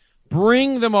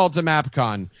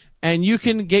 And you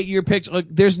can get your picture. Like,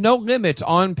 there's no limit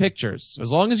on pictures.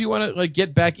 As long as you want to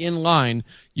get back in line,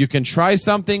 you can try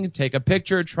something, take a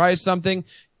picture, try something.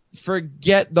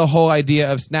 Forget the whole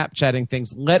idea of Snapchatting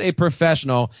things. Let a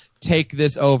professional take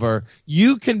this over.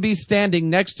 You can be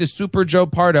standing next to Super Joe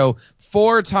Pardo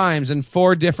 4 times in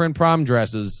 4 different prom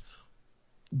dresses.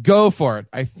 Go for it.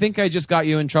 I think I just got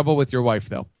you in trouble with your wife,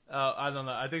 though. I don't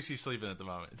know. I think she's sleeping at the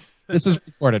moment. This is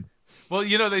recorded. Well,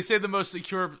 they say the most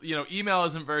secure, email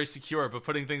isn't very secure, but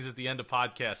putting things at the end of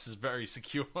podcasts is very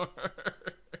secure.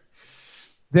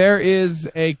 There is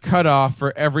a cutoff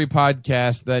for every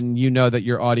podcast, then you know that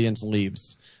your audience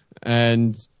leaves.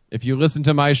 And if you listen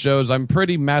to my shows, I'm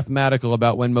pretty mathematical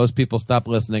about when most people stop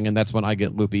listening, and that's when I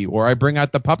get loopy, or I bring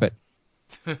out the puppet.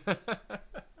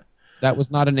 That was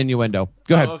not an innuendo.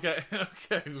 Go ahead. Oh, okay.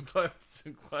 I'm glad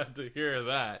to hear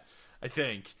that, I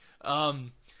think.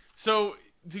 So...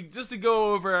 Just to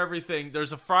go over everything,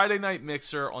 there's a Friday night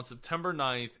mixer on September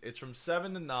 9th. It's from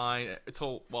 7 to 9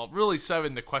 until, really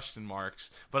 7 to question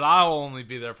marks. But I'll only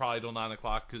be there probably till 9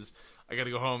 o'clock because I got to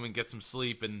go home and get some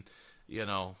sleep and,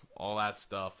 all that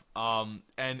stuff. And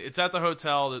it's at the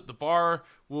hotel. The bar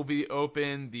will be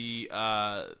open.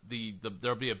 There'll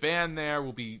be a band there.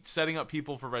 We'll be setting up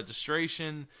people for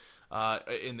registration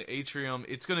in the atrium.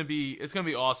 It's gonna be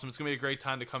awesome. It's gonna be a great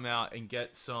time to come out and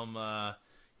get some.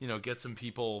 Get some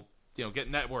people,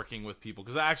 get networking with people.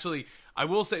 Because actually, I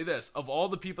will say this, of all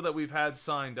the people that we've had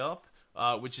signed up,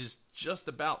 which is just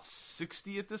about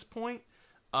 60 at this point,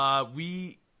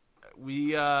 we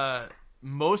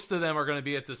most of them are going to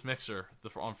be at this mixer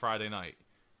on Friday night.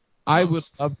 I would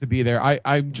love to be there.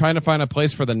 I'm trying to find a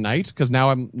place for the night because now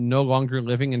I'm no longer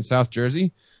living in South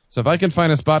Jersey. So if I can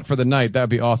find a spot for the night, that would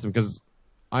be awesome because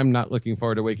I'm not looking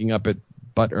forward to waking up at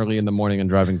early in the morning and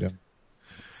driving down.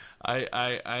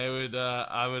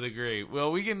 I would agree.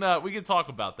 Well, we can talk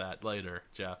about that later,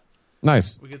 Jeff.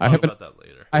 Nice. We can talk about that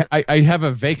later. I have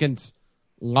a vacant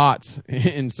lot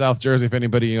in South Jersey. If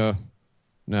anybody, no,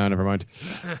 never mind.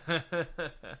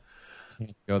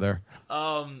 Can't go there.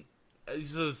 So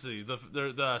let's see.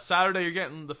 The Saturday you're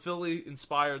getting the Philly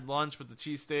inspired lunch with the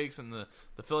cheesesteaks and the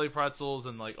Philly pretzels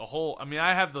and like a whole. I mean,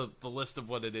 I have the list of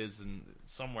what it is and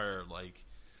somewhere like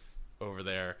over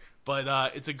there. But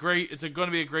it's going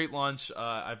to be a great lunch.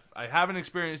 I haven't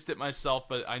experienced it myself,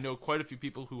 but I know quite a few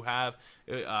people who have.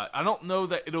 I don't know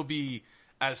that it'll be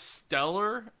as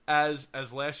stellar as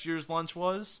last year's lunch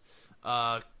was.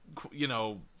 Bagel,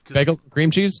 cream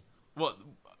cheese. What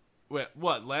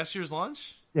last year's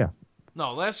lunch? Yeah.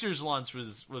 No, last year's lunch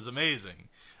was amazing.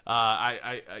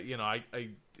 It's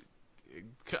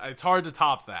hard to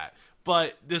top that.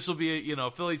 but this will be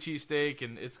a Philly cheesesteak,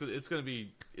 and it's gonna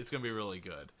be really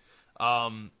good.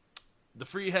 The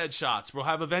free headshots. We'll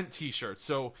have event T-shirts.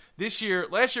 So last year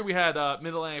we had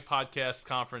Mid-Atlantic Podcast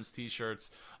Conference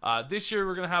T-shirts. This year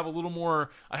we're gonna have a little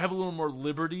more. I have a little more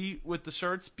liberty with the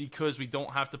shirts because we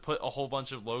don't have to put a whole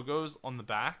bunch of logos on the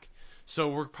back. So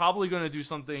we're probably going to do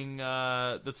something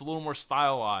that's a little more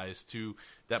stylized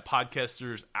that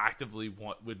podcasters actively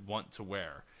would want to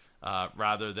wear,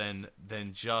 rather than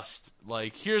just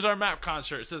like, here's our MapCon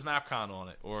shirt. It says MapCon on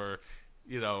it, or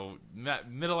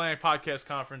Mid-Atlantic Podcast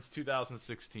Conference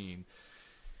 2016.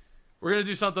 We're going to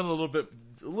do something a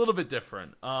little bit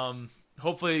different.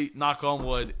 Hopefully, knock on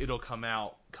wood, it'll come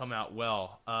out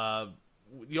well.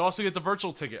 You also get the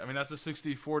virtual ticket. I mean, that's a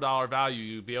 $64 value.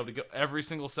 You'll be able to get every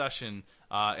single session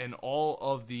and all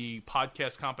of the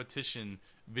podcast competition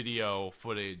video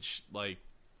footage, like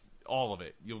all of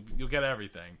it. You'll get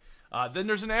everything. Then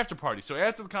there's an after party. So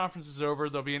after the conference is over,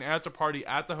 there'll be an after party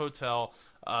at the hotel.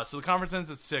 So the conference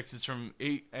ends at 6. It's from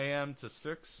 8 a.m. to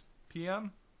 6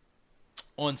 p.m.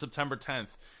 on September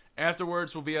 10th.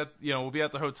 Afterwards, we'll be at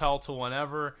the hotel till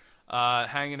whenever,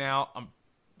 hanging out. I'm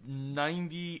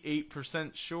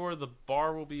 98% sure the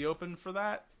bar will be open for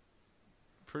that.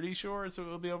 Pretty sure it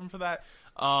will be open for that.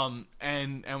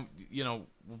 And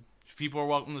people are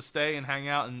welcome to stay and hang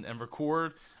out and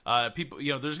record. People,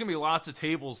 there's gonna be lots of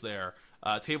tables there,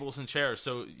 tables and chairs.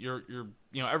 So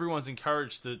everyone's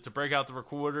encouraged to break out the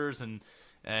recorders and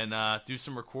do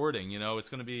some recording. It's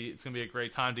gonna be a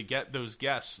great time to get those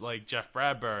guests like Jeff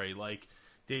Bradbury, like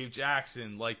Dave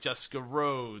Jackson, like Jessica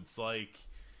Rhodes, like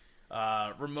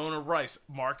Ramona Rice,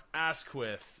 Mark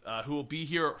Asquith, who will be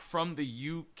here from the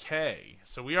UK.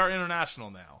 So we are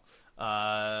international now.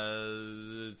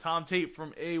 Tom Tate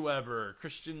from AWeber,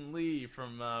 Christian Lee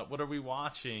from What Are We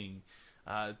Watching,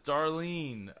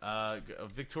 Darlene,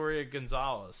 Victoria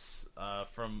Gonzalez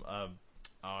from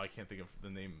I can't think of the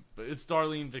name, but it's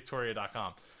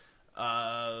DarleneVictoria.com.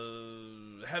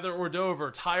 Heather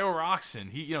Ordover, Tayo Roxon.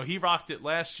 He rocked it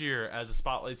last year as a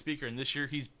spotlight speaker, and this year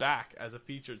he's back as a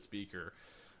featured speaker.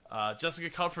 Jessica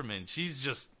Kupferman, she's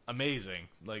just amazing.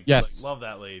 Yes. Love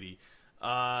that lady.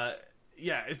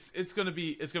 It's gonna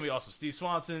be awesome. Steve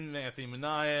Swanson, Anthony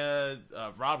Minaya,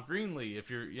 Rob Greenlee. If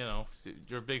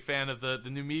you're a big fan of the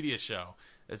new media show,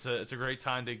 it's a great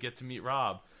time to get to meet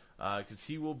Rob, because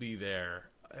he will be there,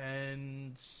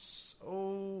 and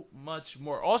so much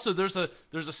more. Also, there's a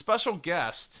special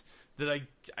guest that I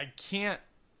can't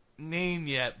name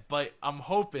yet, but I'm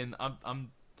hoping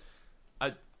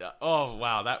oh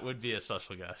wow, that would be a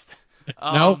special guest.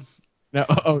 No.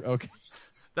 Oh, okay.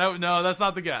 That's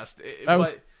not the guest.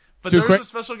 But there's a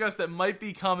special guest that might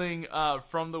be coming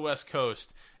from the West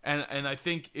Coast, and I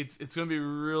think it's going to be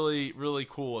really, really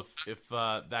cool if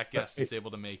that guest is able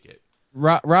to make it.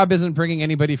 Rob isn't bringing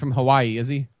anybody from Hawaii, is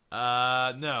he?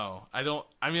 No, I don't.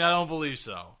 I mean, I don't believe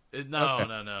so. No,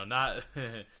 not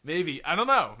maybe. I don't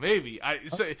know. Maybe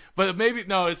but maybe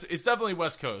no. It's definitely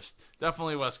West Coast.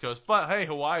 Definitely West Coast. But hey,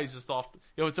 Hawaii's just off.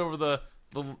 It's over the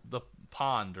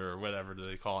pond or whatever do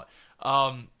they call it.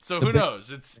 So who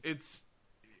knows?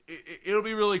 It'll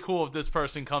be really cool if this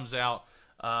person comes out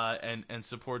and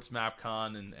supports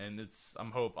MapCon, and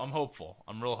I'm hopeful.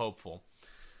 I'm real hopeful.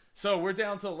 So we're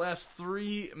down to the last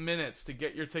 3 minutes to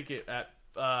get your ticket at.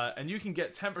 And you can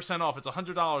get 10% off. It's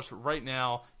 $100 right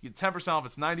now. You get 10% off.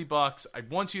 It's $90. I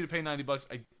want you to pay $90.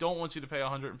 I don't want you to pay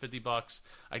 $150.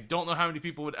 I don't know how many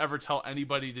people would ever tell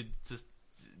anybody to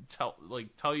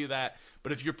tell you that.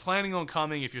 But if you're planning on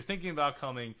coming, if you're thinking about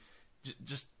coming,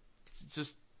 just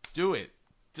do it.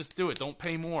 Just do it. Don't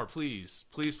pay more, please.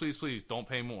 Please, please, please. Don't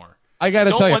pay more. I gotta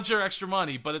tell you, don't want your extra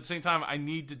money, but at the same time, I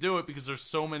need to do it because there's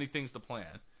so many things to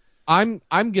plan.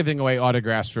 I'm giving away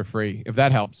autographs for free if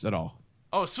that helps at all.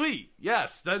 Oh, sweet.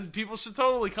 Yes. Then people should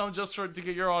totally come just to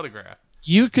get your autograph.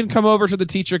 You can come over to the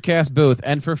Teachercast booth,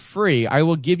 and for free, I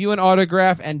will give you an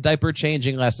autograph and diaper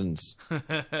changing lessons.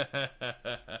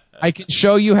 I can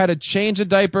show you how to change a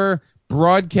diaper,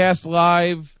 broadcast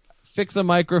live, fix a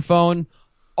microphone.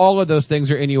 All of those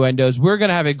things are innuendos. We're going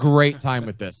to have a great time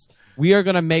with this. We are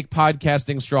going to make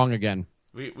podcasting strong again.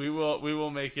 We will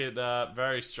make it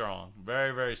very strong.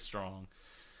 Very, very strong.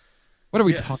 What are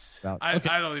we talking about?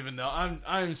 I don't even know.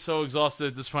 I'm so exhausted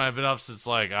at this point. I've been up since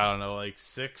I don't know,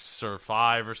 6 or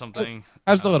 5 or something.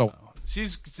 How's the little?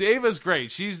 Ava's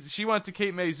great. She went to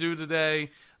Cape May Zoo today.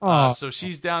 So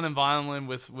she's down in Vineland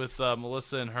with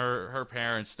Melissa and her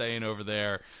parents staying over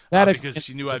there because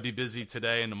she knew I'd be busy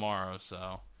today and tomorrow.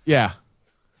 So yeah.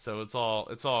 So it's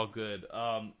all good.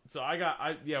 So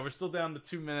we're still down to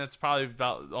 2 minutes, probably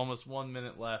about almost 1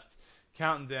 minute left.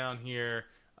 Counting down here.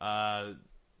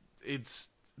 It's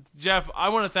Jeff, I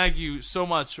want to thank you so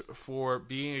much for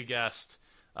being a guest,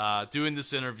 doing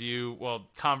this interview,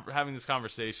 having this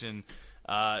conversation,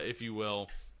 if you will,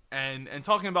 and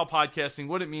talking about podcasting,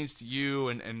 what it means to you,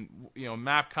 and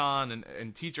MapCon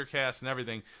and Teachercast and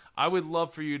everything. I would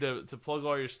love for you to plug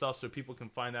all your stuff so people can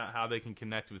find out how they can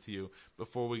connect with you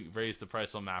before we raise the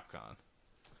price on MapCon.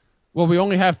 Well, we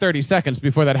only have 30 seconds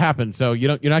before that happens, so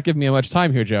you're not giving me much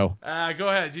time here, Joe. Go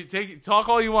ahead. Talk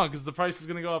all you want, because the price is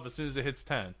going to go up as soon as it hits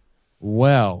 10.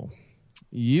 Well,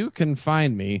 you can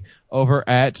find me over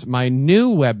at my new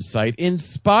website,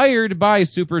 inspired by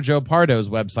Super Joe Pardo's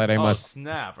website.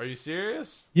 Snap! Are you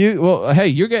serious? Hey,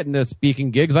 you're getting the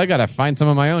speaking gigs. I gotta find some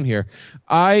of my own here.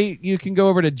 You can go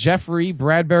over to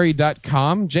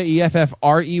jeffreybradbury.com,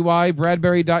 JEFFREY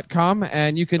Bradbury.com,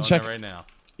 and you can check right now.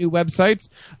 New websites.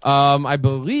 I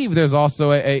believe there's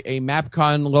also a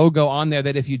MapCon logo on there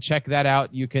that if you check that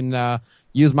out, you can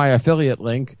use my affiliate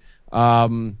link.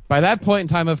 By that point in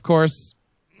time, of course,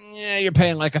 you're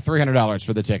paying like $300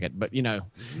 for the ticket, but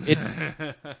it's.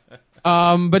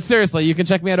 But seriously, you can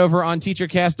check me out over on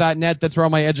teachercast.net. That's where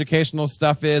all my educational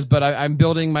stuff is. But I'm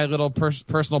building my little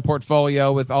personal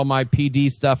portfolio with all my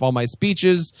PD stuff, all my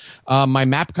speeches. My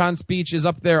MapCon speech is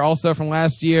up there also from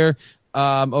last year.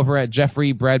 Over at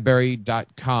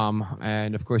jeffreybradbury.com.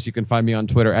 And of course, you can find me on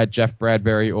Twitter at Jeff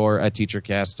Bradbury or at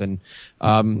Teachercast. And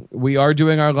we are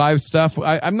doing our live stuff.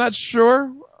 I'm not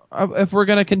sure if we're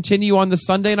going to continue on the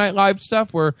Sunday night live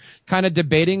stuff. We're kind of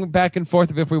debating back and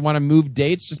forth if we want to move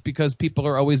dates, just because people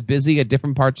are always busy at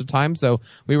different parts of time. So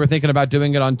we were thinking about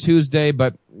doing it on Tuesday,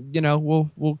 but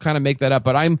we'll kind of make that up.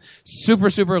 But I'm super,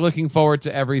 super looking forward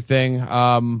to everything.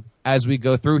 As we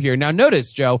go through here. Now,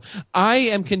 notice, Joe, I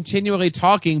am continually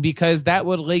talking because that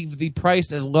would leave the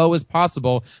price as low as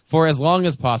possible for as long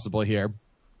as possible here.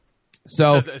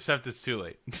 So, except it's too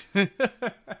late.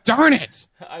 Darn it!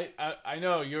 I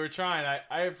know you were trying.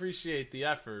 I appreciate the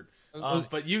effort,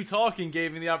 but you talking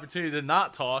gave me the opportunity to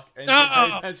not talk and to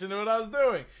pay attention to what I was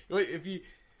doing. If you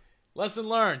lesson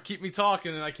learned, keep me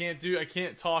talking, and I can't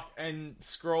talk and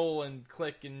scroll and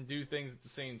click and do things at the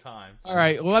same time. All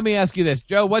right, well, let me ask you this,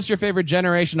 Joe. What's your favorite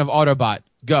generation of Autobot?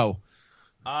 Go.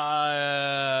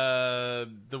 The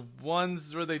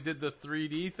ones where they did the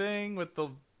 3D thing with the.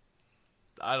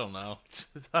 I don't know.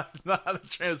 I'm not a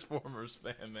Transformers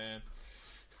fan, man.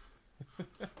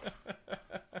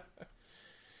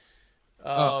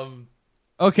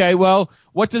 Okay, well,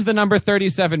 what does the number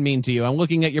 37 mean to you? I'm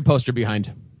looking at your poster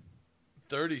behind.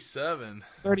 37.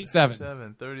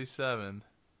 37. 37.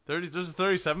 There's a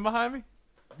 37 behind me?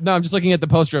 No, I'm just looking at the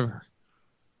poster of her.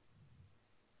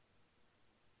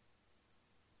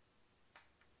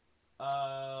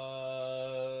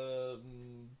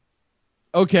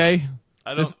 Okay.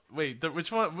 I don't. Wait,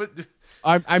 which one?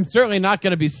 I'm certainly not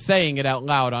going to be saying it out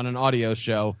loud on an audio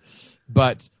show,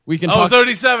 but we can talk.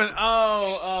 37.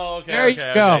 Oh, okay. There you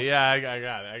go. Okay. Yeah, I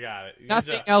got it.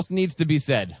 Nothing else needs to be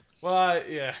said. Well,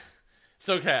 yeah. It's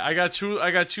okay. I got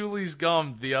Chuli's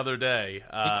gum the other day.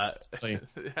 Exactly.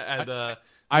 And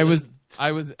I was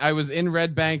in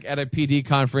Red Bank at a PD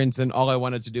conference, and all I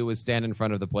wanted to do was stand in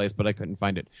front of the place, but I couldn't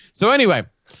find it. So anyway,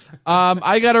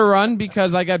 I got to run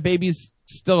because I got babies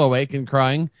still awake and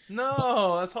crying.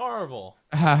 No, that's horrible.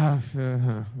 Yeah.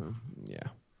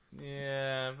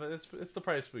 Yeah, but it's the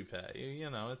price we pay.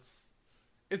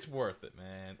 It's worth it,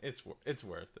 man. It's worth it. It's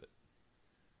worth it.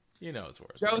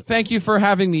 Joe, thank you for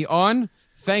having me on.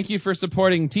 Thank you for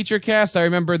supporting Teachercast. I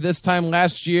remember this time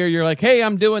last year, you're like, hey,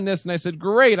 I'm doing this. And I said,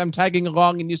 great, I'm tagging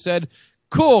along. And you said,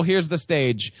 cool, here's the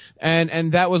stage.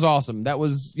 And that was awesome. That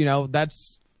was,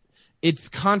 it's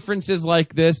conferences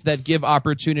like this that give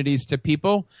opportunities to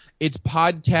people. It's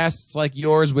podcasts like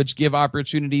yours which give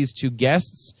opportunities to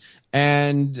guests.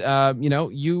 And,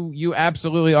 you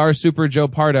absolutely are Super Joe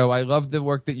Pardo. I love the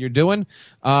work that you're doing.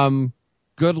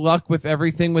 Good luck with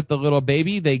everything with the little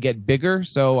baby. They get bigger,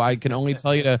 so I can only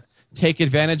tell you to take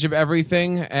advantage of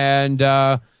everything. And,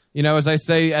 as I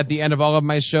say at the end of all of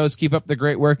my shows, keep up the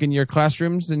great work in your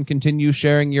classrooms and continue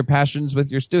sharing your passions with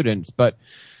your students. But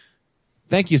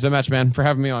thank you so much, man, for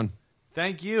having me on.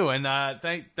 Thank you, and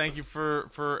thank you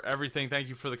for everything. Thank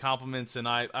you for the compliments, and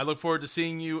I look forward to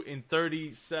seeing you in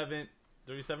 37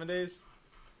 days?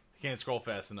 I can't scroll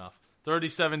fast enough.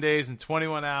 37 days and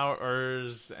 21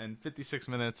 hours and 56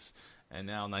 minutes and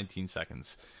now 19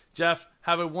 seconds. Jeff,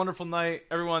 have a wonderful night.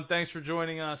 Everyone, thanks for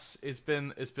joining us. It's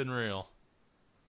been real.